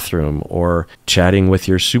to the bathroom or chatting with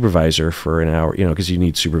your supervisor for an hour, because you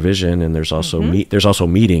need supervision, and there's also there's also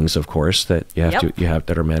meetings, of course, that you have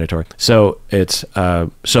that are mandatory. So it's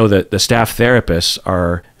so that the staff therapists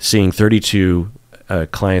are seeing 32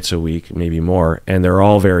 clients a week, maybe more, and they're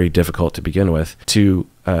all very difficult to begin with.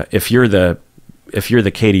 If you're the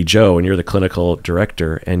Katie Jo and you're the clinical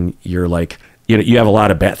director, and you're like, you have a lot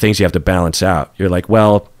of bad things you have to balance out. You're like,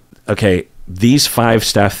 well, okay, these 5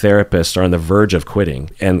 staff therapists are on the verge of quitting,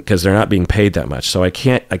 and because they're not being paid that much. So I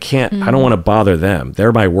don't want to bother them.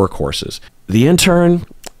 They're my workhorses. The intern,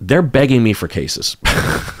 they're begging me for cases.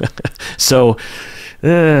 So,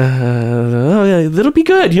 it'll be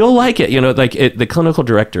good. You'll like it. The clinical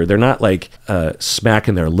director, they're not like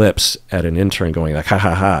smacking their lips at an intern going like, ha,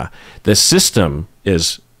 ha, ha. The system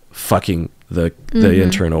is fucking the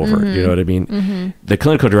intern over. You know what I mean? The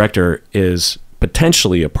clinical director is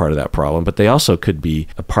potentially a part of that problem, but they also could be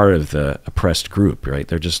a part of the oppressed group,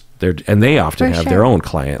 right? And they often have their own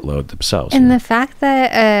client load themselves. And the fact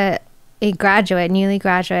that a newly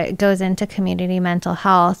graduate goes into community mental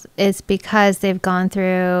health is because they've gone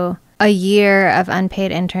through a year of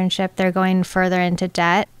unpaid internship. They're going further into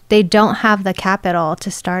debt. They don't have the capital to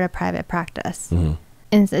start a private practice. And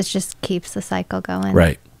it just keeps the cycle going.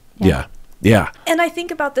 Right. Yeah. Yeah. And I think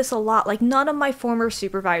about this a lot. Like, none of my former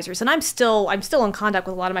supervisors, and I'm still in contact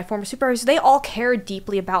with a lot of my former supervisors, they all cared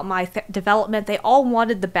deeply about my development. They all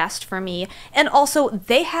wanted the best for me. And also,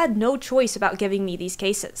 they had no choice about giving me these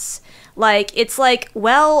cases. Like, it's like,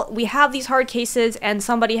 well, we have these hard cases and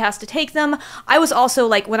somebody has to take them. I was also,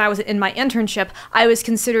 like, when I was in my internship, I was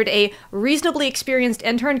considered a reasonably experienced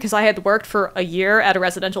intern because I had worked for a year at a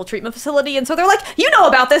residential treatment facility. And so they're like, you know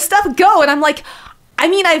about this stuff, go. And I'm like, I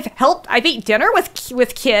mean, I've ate dinner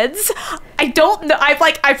with kids. I don't know. I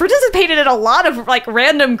participated in a lot of like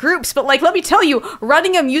random groups, but like, let me tell you,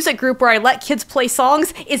 running a music group where I let kids play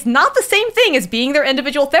songs is not the same thing as being their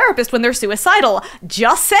individual therapist when they're suicidal.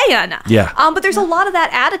 Just saying. Yeah. But there's a lot of that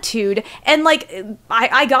attitude, and like,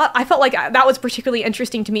 I felt like that was particularly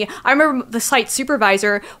interesting to me. I remember the site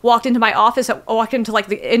supervisor walked into my office, walked into like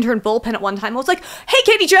the intern bullpen at one time. I was like, "Hey,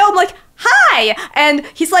 Katie Jo." I'm like, "Hi," and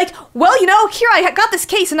he's like, "Well, here I got this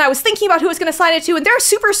case, and I was thinking about who I was going to assign it to, and they're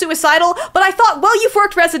super suicidal, but I thought, well, you've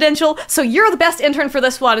worked residential, so you're the best intern for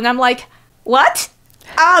this one." And I'm like, what?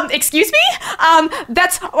 Excuse me?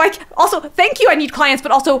 That's like, also, thank you, I need clients,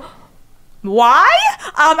 but also, why?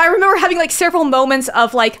 I remember having like several moments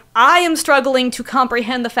of like, I am struggling to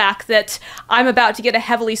comprehend the fact that I'm about to get a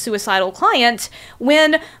heavily suicidal client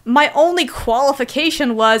when my only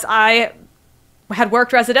qualification was I had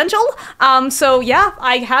worked residential. So yeah,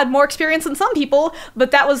 I had more experience than some people,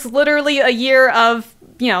 but that was literally a year of,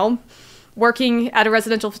 working at a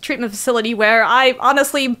residential treatment facility where I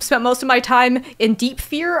honestly spent most of my time in deep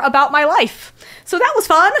fear about my life. So that was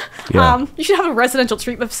fun. Yeah. You should have a residential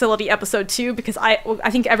treatment facility episode too, because I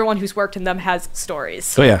think everyone who's worked in them has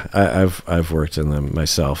stories. Oh yeah, I've worked in them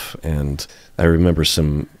myself, and I remember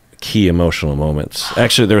some key emotional moments.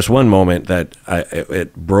 Actually, there was one moment that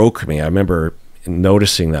it broke me. I remember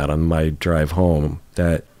noticing that on my drive home,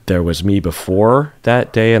 that there was me before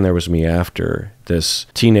that day and there was me after. This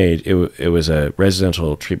teenage, it was a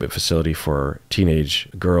residential treatment facility for teenage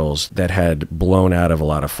girls that had blown out of a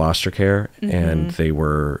lot of foster care, and they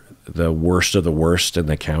were the worst of the worst in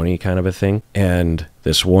the county, kind of a thing. And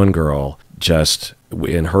this one girl just,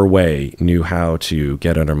 in her way, knew how to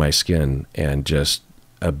get under my skin and just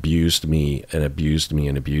abused me and abused me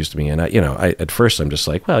and abused me. And I at first I'm just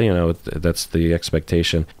like, well, that's the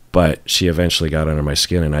expectation. But she eventually got under my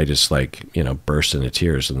skin, and I just burst into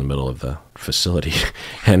tears in the middle of the facility.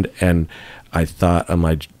 and I thought on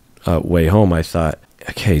my way home, I thought,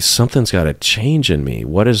 okay, something's got to change in me.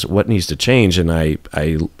 What needs to change? And I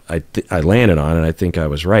landed on, and I think I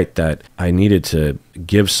was right, that I needed to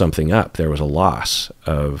give something up. There was a loss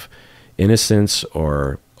of innocence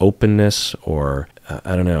or openness or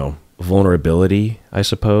I don't know, vulnerability, I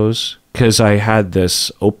suppose, because I had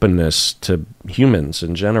this openness to humans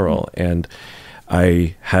in general, and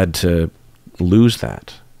I had to lose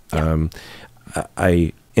that. Yeah.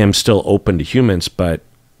 I am still open to humans, but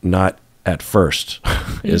not at first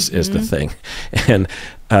is the thing. And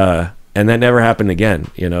that never happened again.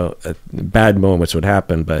 Bad moments would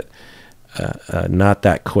happen, but not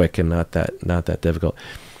that quick and not that difficult.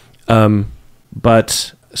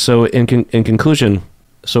 But so in conclusion,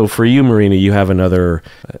 so for you, Marina, you have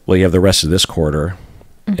you have the rest of this quarter,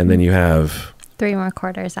 and then you have 3 more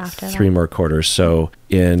quarters after that. 3 more quarters. So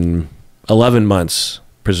in 11 months,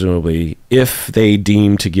 presumably, if they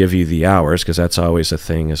deem to give you the hours, because that's always a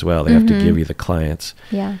thing as well, they have to give you the clients.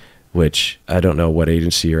 Yeah. Which I don't know what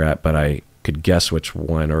agency you're at, but I could guess which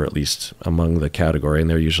one, or at least among the category, and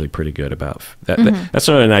they're usually pretty good about that. That's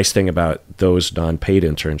sort of a nice thing about those non-paid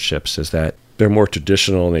internships, is that they're more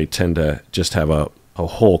traditional, and they tend to just have a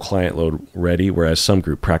whole client load ready, whereas some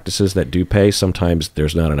group practices that do pay, sometimes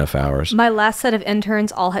there's not enough hours. My last set of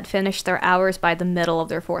interns all had finished their hours by the middle of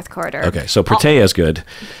their 4th quarter. Okay, so Protea is good.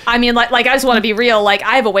 I mean, like I just want to be real. Like,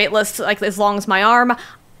 I have a wait list like as long as my arm.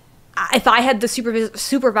 If I had the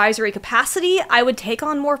supervisory capacity, I would take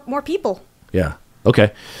on more people. Yeah.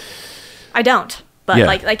 Okay. I don't, but yeah.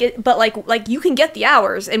 like you can get the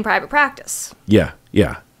hours in private practice. Yeah.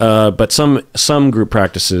 Yeah. But some group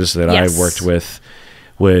practices that Yes. I worked with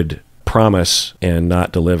would promise and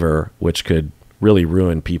not deliver, which could really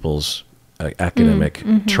ruin people's academic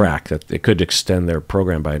track. That it could extend their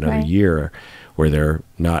program by another year, where they're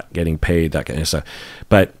not getting paid, that kind of stuff.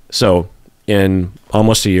 But so in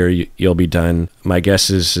almost a year, you'll be done. My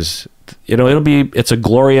guess is it's a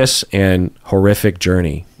glorious and horrific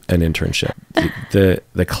journey, an internship.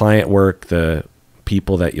 The client work, the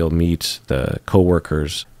people that you'll meet, the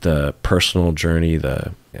coworkers, the personal journey,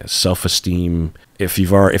 the self-esteem. If you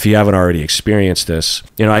haven't already experienced this,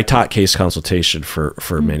 I taught case consultation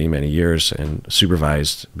for many, many years, and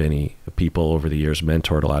supervised many people over the years,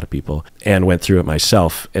 mentored a lot of people, and went through it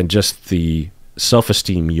myself. And just the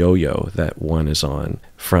self-esteem yo-yo that one is on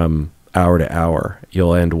from hour to hour.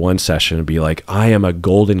 You'll end one session and be like, I am a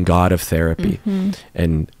golden god of therapy.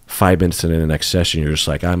 And 5 minutes into the next session, you're just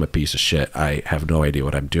like, I'm a piece of shit. I have no idea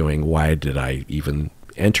what I'm doing. Why did I even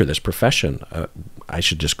enter this profession? I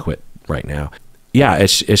should just quit right now. Yeah,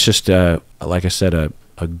 it's just, like I said, a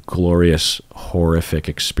glorious, horrific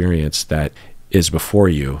experience that is before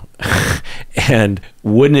you. And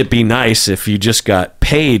wouldn't it be nice if you just got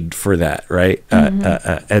paid for that, right?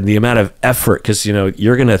 And the amount of effort, because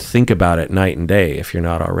you're going to think about it night and day. If you're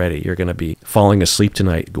not already, you're going to be falling asleep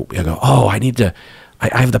tonight. You go, oh, I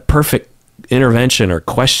have the perfect intervention or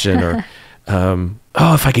question, or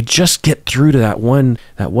oh, if I could just get through to that one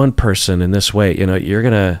person in this way,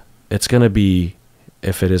 it's going to be,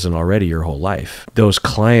 if it isn't already, your whole life. Those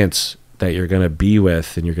clients that you're going to be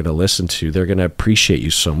with and you're going to listen to, they're going to appreciate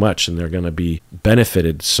you so much, and they're going to be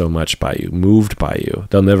benefited so much by you, moved by you.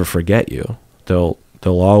 They'll never forget you. They'll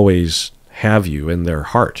always have you in their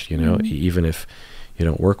heart, even if you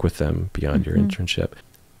don't work with them beyond your internship.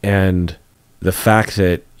 And the fact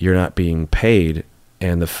that you're not being paid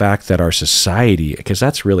And the fact that our society, because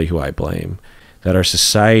that's really who I blame, that our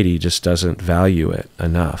society just doesn't value it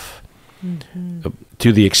enough.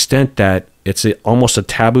 To the extent that it's almost a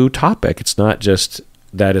taboo topic. It's not just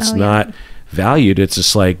that it's not valued. It's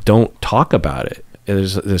just like, don't talk about it.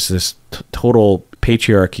 There's this total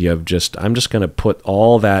patriarchy of just, I'm just going to put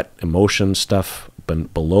all that emotion stuff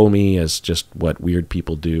below me as just what weird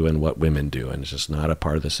people do and what women do. And it's just not a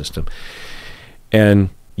part of the system. And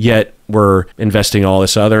yet we're investing all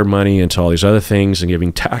this other money into all these other things and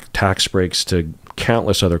giving tax breaks to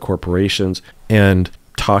countless other corporations and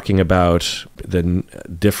talking about the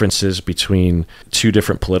differences between two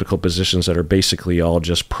different political positions that are basically all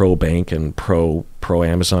just pro-bank and pro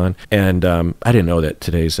Amazon. And I didn't know that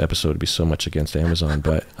today's episode would be so much against Amazon,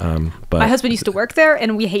 but my husband used to work there,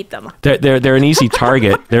 and we hate them. They're an easy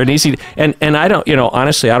target. They're an easy, and I don't,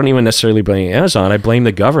 honestly, I don't even necessarily blame Amazon. I blame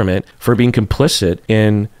the government for being complicit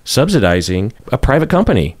in subsidizing a private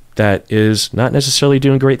company that is not necessarily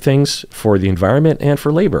doing great things for the environment and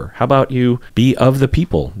for labor. How about you be of the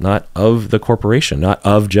people, not of the corporation, not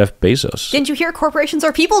of Jeff Bezos? Didn't you hear corporations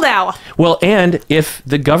are people now? Well, and if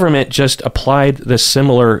the government just applied the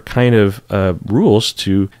similar kind of rules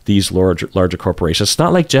to these larger corporations, it's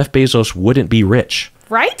not like Jeff Bezos wouldn't be rich.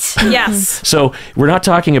 Right? Yes. So we're not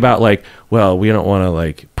talking about like, well, we don't want to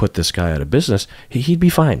like put this guy out of business. He'd be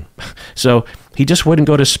fine. So he just wouldn't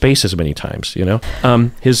go to space as many times,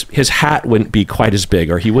 his hat wouldn't be quite as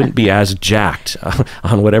big, or he wouldn't be as jacked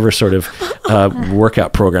on whatever sort of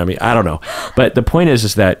workout programming. I don't know. But the point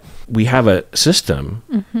is that we have a system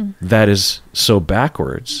that is so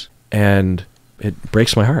backwards, and it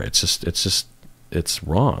breaks my heart. It's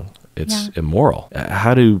wrong. It's immoral.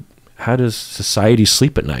 How does society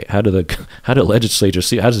sleep at night? How do legislators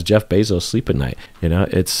sleep? How does Jeff Bezos sleep at night?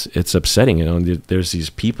 It's upsetting. There's these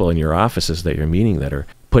people in your offices that you're meeting that are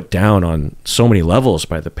put down on so many levels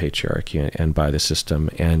by the patriarchy and by the system,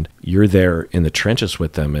 and you're there in the trenches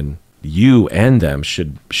with them, and you and them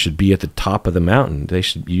should be at the top of the mountain.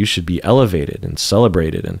 You should be elevated and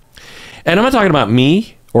celebrated. And I'm not talking about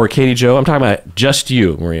me or Katie Jo. I'm talking about just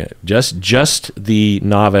you, Maria, just the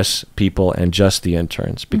novice people and just the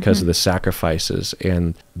interns, because of the sacrifices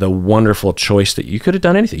and the wonderful choice that you could have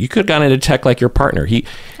done anything. You could have gone into tech like your partner.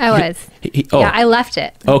 I left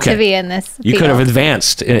it to be in this field. You could have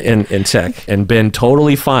advanced in tech and been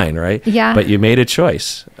totally fine, right? Yeah. But you made a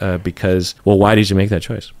choice because, well, why did you make that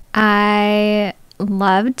choice? I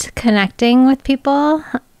loved connecting with people.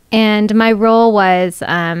 And my role was,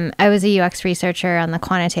 I was a UX researcher on the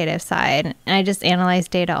quantitative side, and I just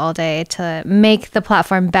analyzed data all day to make the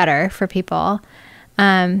platform better for people.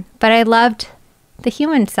 But I loved the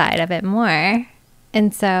human side of it more.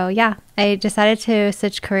 And so, I decided to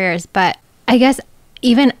switch careers. But I guess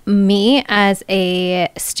even me as a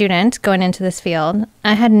student going into this field,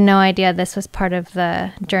 I had no idea this was part of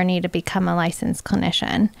the journey to become a licensed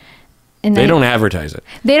clinician. And they don't advertise it.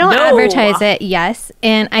 They don't advertise it, yes.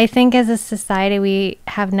 And I think as a society, we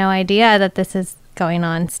have no idea that this is going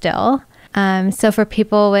on still. So for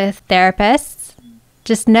people with therapists,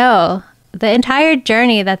 just know the entire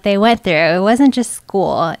journey that they went through, it wasn't just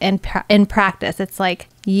school and in practice. It's like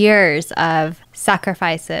years of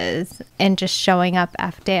sacrifices and just showing up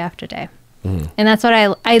day after day. And that's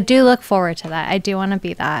what I do look forward to that. I do want to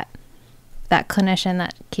be that clinician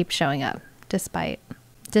that keeps showing up despite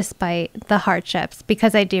the hardships,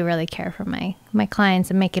 because I do really care for my clients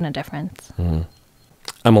and making a difference.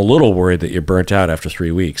 I'm a little worried that you're burnt out after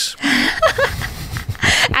 3 weeks.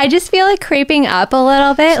 I just feel like creeping up a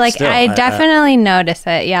little bit. Like Still, I definitely notice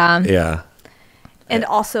it. Yeah. Yeah. And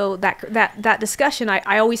also that discussion,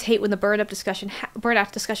 I always hate when the burnout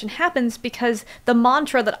discussion happens, because the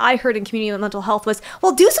mantra that I heard in community mental health was,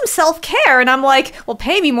 well, do some self-care. And I'm like, well,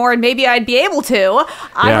 pay me more and maybe I'd be able to.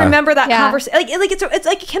 I remember that conversation. It's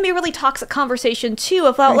like it can be a really toxic conversation too,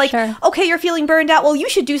 about okay, you're feeling burned out. Well, you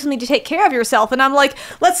should do something to take care of yourself. And I'm like,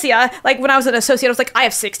 let's see. Like when I was an associate, I was like, I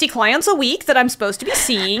have 60 clients a week that I'm supposed to be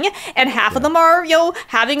seeing, and half of them are,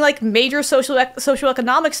 having like major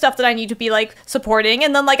socioeconomic stuff that I need to be like supporting.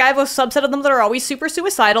 And then like I have a subset of them that are always super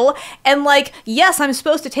suicidal, and like, yes, I'm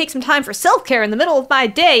supposed to take some time for self-care in the middle of my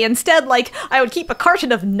day. Instead, like, I would keep a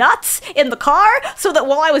carton of nuts in the car so that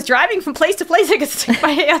while I was driving from place to place, I could stick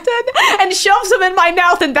my hand in and shove some in my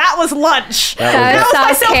mouth, and that was lunch. That was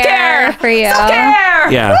my self-care for you.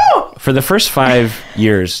 Self-care. Yeah. Woo! For the first 5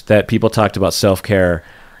 years that people talked about self-care,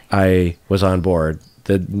 I was on board.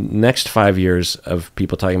 The next 5 years of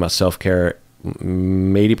people talking about self-care,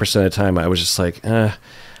 80% of the time I was just like, I'm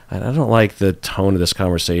I don't like the tone of this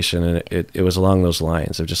conversation. And it was along those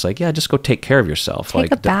lines of just like, yeah, just go take care of yourself.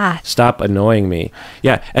 Take a bath. Stop annoying me.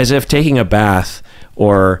 Yeah, as if taking a bath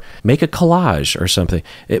or make a collage or something.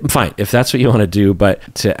 Fine, if that's what you want to do,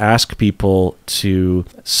 but to ask people to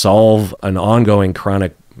solve an ongoing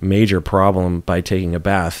chronic major problem by taking a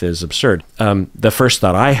bath is absurd. The first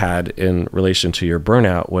thought I had in relation to your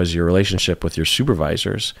burnout was your relationship with your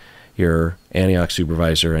supervisors, your Antioch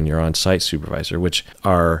supervisor and your on-site supervisor, which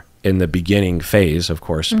are in the beginning phase, of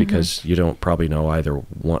course, because you don't probably know either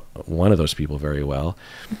one of those people very well,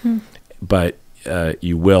 but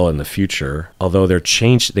you will in the future. Although they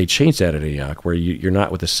changed that at Antioch, where you're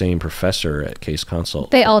not with the same professor at Case Consult.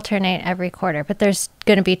 They alternate every quarter, but there's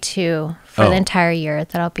going to be 2 for the entire year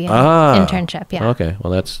that'll be an internship. Yeah. Okay.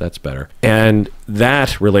 Well, that's better. And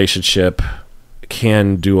that relationship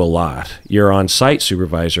can do a lot. Your on-site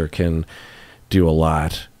supervisor can do a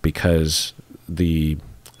lot because the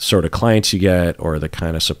sort of clients you get or the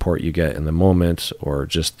kind of support you get in the moment or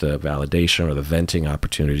just the validation or the venting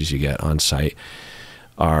opportunities you get on site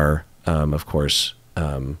are, of course,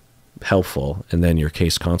 helpful. And then your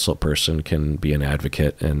case consult person can be an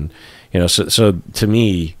advocate. And, so to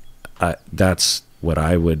me, that's what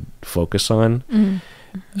I would focus on.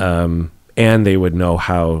 And they would know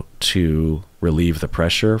how to relieve the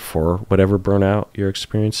pressure for whatever burnout you're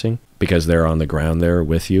experiencing because they're on the ground there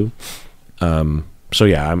with you. So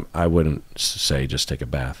yeah, I wouldn't say just take a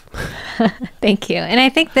bath. Thank you. And I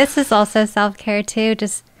think this is also self-care too,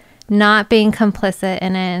 just not being complicit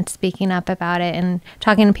in it and speaking up about it and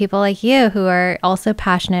talking to people like you who are also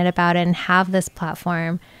passionate about it and have this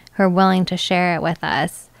platform, who are willing to share it with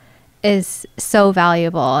us, is so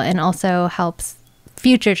valuable and also helps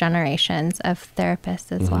future generations of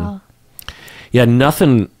therapists as well. Yeah,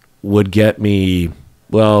 nothing would get me,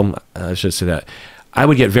 well, I should say that. I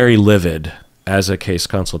would get very livid as a case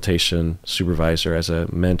consultation supervisor, as a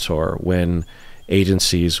mentor, when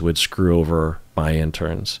agencies would screw over my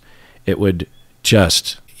interns. It would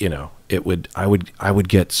just, I would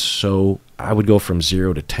go from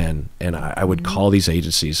 0 to 10 and I would call these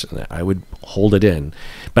agencies and I would hold it in.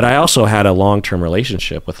 But I also had a long-term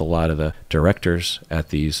relationship with a lot of the directors at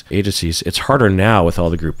these agencies. It's harder now with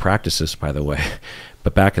all the group practices, by the way.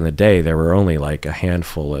 But back in the day, there were only like a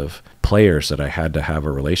handful of players that I had to have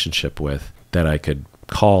a relationship with that I could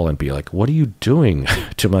call and be like, what are you doing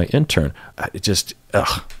to my intern? I just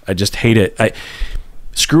hate it.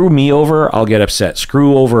 Screw me over, I'll get upset.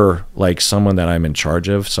 Screw over like someone that I'm in charge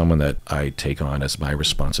of, someone that I take on as my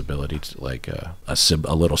responsibility, to, like a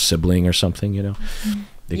little sibling or something,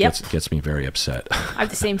 It gets me very upset. I have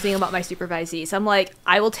the same thing about my supervisees. I'm like,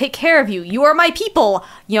 I will take care of you. You are my people.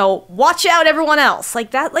 Watch out everyone else.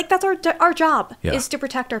 Like that. Like that's our job is to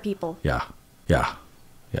protect our people. Yeah.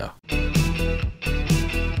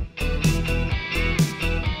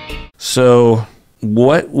 So,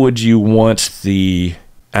 what would you want the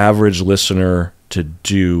average listener to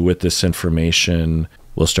do with this information?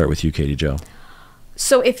 We'll start with you, Katie Jo.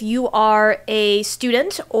 So if you are a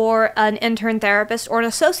student or an intern therapist or an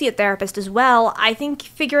associate therapist as well, I think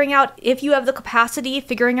figuring out, if you have the capacity,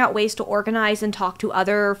 figuring out ways to organize and talk to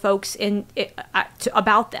other folks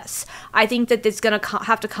about this. I think that it's going to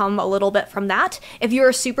have to come a little bit from that. If you're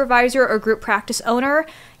a supervisor or group practice owner,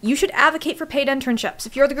 you should advocate for paid internships.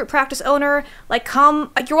 If you're the group practice owner,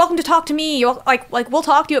 you're welcome to talk to me. We'll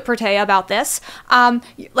talk to you at Protea about this. And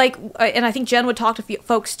I think Jen would talk to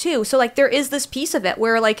folks too. So there is this piece of it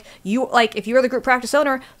where if you're the group practice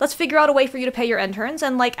owner, let's figure out a way for you to pay your interns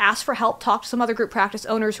and ask for help, talk to some other group practice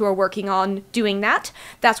owners who are working on doing that.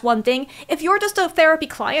 That's one thing. If you're just a therapy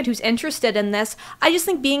client who's interested in this, I just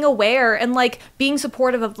think being aware and being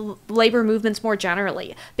supportive of labor movements more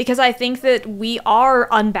generally, because I think that we are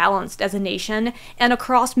unbalanced as a nation, and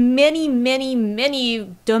across many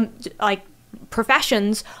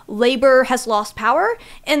professions, labor has lost power.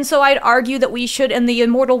 And so I'd argue that we should, in the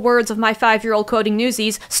immortal words of my 5-year-old quoting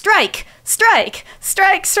Newsies, strike, strike,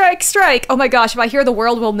 strike, strike, strike. Oh my gosh, if I hear the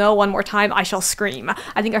world will know one more time, I shall scream.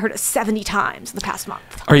 I think I heard it 70 times in the past month.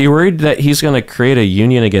 Are you worried that he's going to create a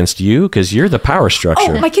union against you? Because you're the power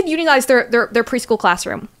structure. Oh, my kid unionized their preschool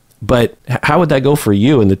classroom. But how would that go for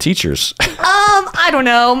you and the teachers? I don't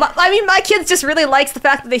know. My kids just really likes the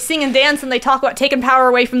fact that they sing and dance and they talk about taking power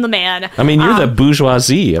away from the man. You're the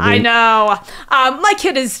bourgeoisie. I know. My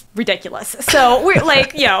kid is ridiculous. So we're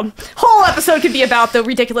whole episode could be about the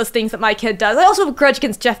ridiculous things that my kid does. I also have a grudge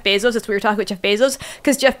against Jeff Bezos, as we were talking about Jeff Bezos,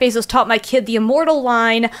 because Jeff Bezos taught my kid the immortal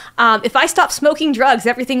line, if I stop smoking drugs,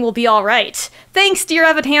 everything will be all right. Thanks, dear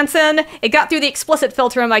Evan Hansen. It got through the explicit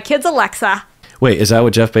filter on my kid's Alexa. Wait, is that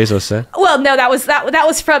what Jeff Bezos said? Well, no, that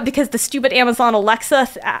was from because the stupid Amazon Alexa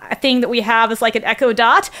thing that we have is like an Echo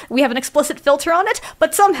Dot. We have an explicit filter on it,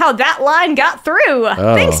 but somehow that line got through.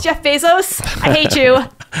 Oh. Thanks, Jeff Bezos. I hate you.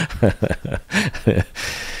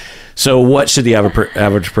 So what should the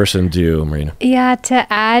average person do, Marina? Yeah,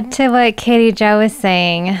 to add to what Katie Jo was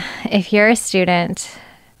saying, if you're a student,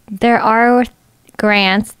 there are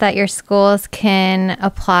grants that your schools can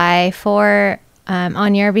apply for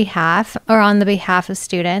on your behalf or on the behalf of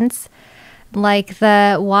students. Like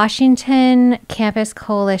the Washington Campus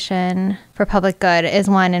Coalition for Public Good is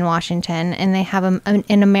one in Washington, and they have an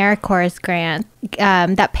AmeriCorps grant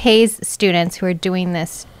that pays students who are doing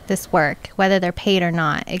this work, whether they're paid or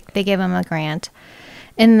not. They give them a grant.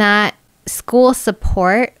 And that school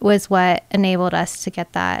support was what enabled us to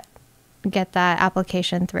get that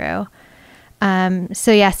application through.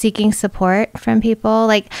 So yeah, seeking support from people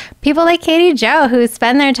like Katie Jo, who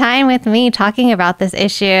spend their time with me talking about this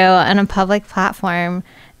issue on a public platform.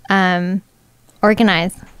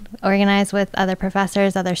 Organize with other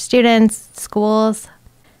professors, other students, schools,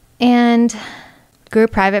 and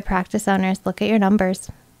group private practice owners. Look at your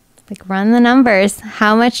numbers. Like, run the numbers.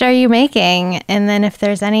 How much are you making? And then if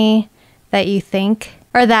there's any that you think,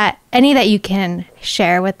 or any that you can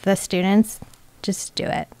share with the students, just do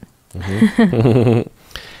it. Mm-hmm.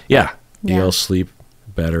 Yeah. You'll sleep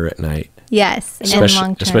better at night. Yes.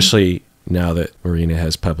 Especially now that Marina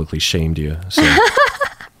has publicly shamed you. So.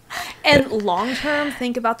 And long term,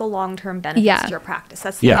 think about the long term benefits to your practice.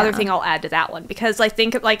 That's the other thing I'll add to that one, because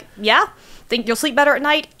think you'll sleep better at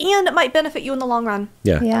night, and it might benefit you in the long run.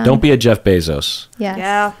 Yeah. Don't be a Jeff Bezos. Yes.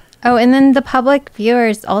 Yeah. Oh, and then the public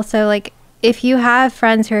viewers also, like, if you have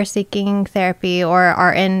friends who are seeking therapy or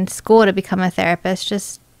are in school to become a therapist,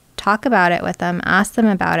 just talk about it with them. Ask them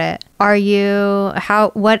about it.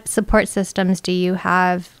 What support systems do you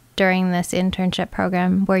have during this internship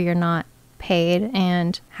program where you're not paid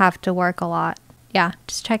and have to work a lot? Yeah,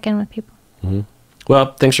 just check in with people. Mm-hmm.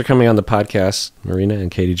 Well, thanks for coming on the podcast, Marina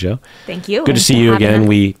and Katie Jo. Thank you. Good to see you again.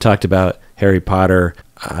 We talked about Harry Potter,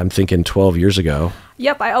 I'm thinking 12 years ago.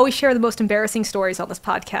 Yep, I always share the most embarrassing stories on this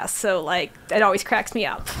podcast, so it always cracks me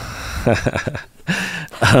up.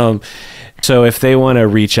 So if they want to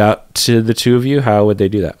reach out to the two of you, how would they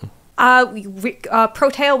do that?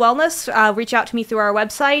 Protea Wellness, reach out to me through our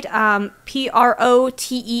website,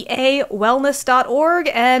 PROTEA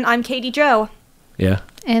wellness.org, and I'm Katie Jo. Yeah.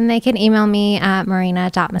 And they can email me at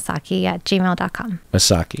marina.masaki@gmail.com.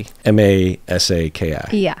 Masaki, Masaki.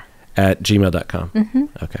 Yeah. At gmail.com. Mm-hmm.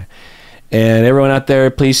 Okay. And everyone out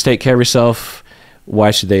there, please take care of yourself.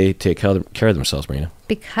 Why should they take care of themselves, Marina?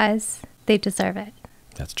 Because they deserve it.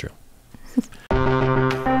 That's true.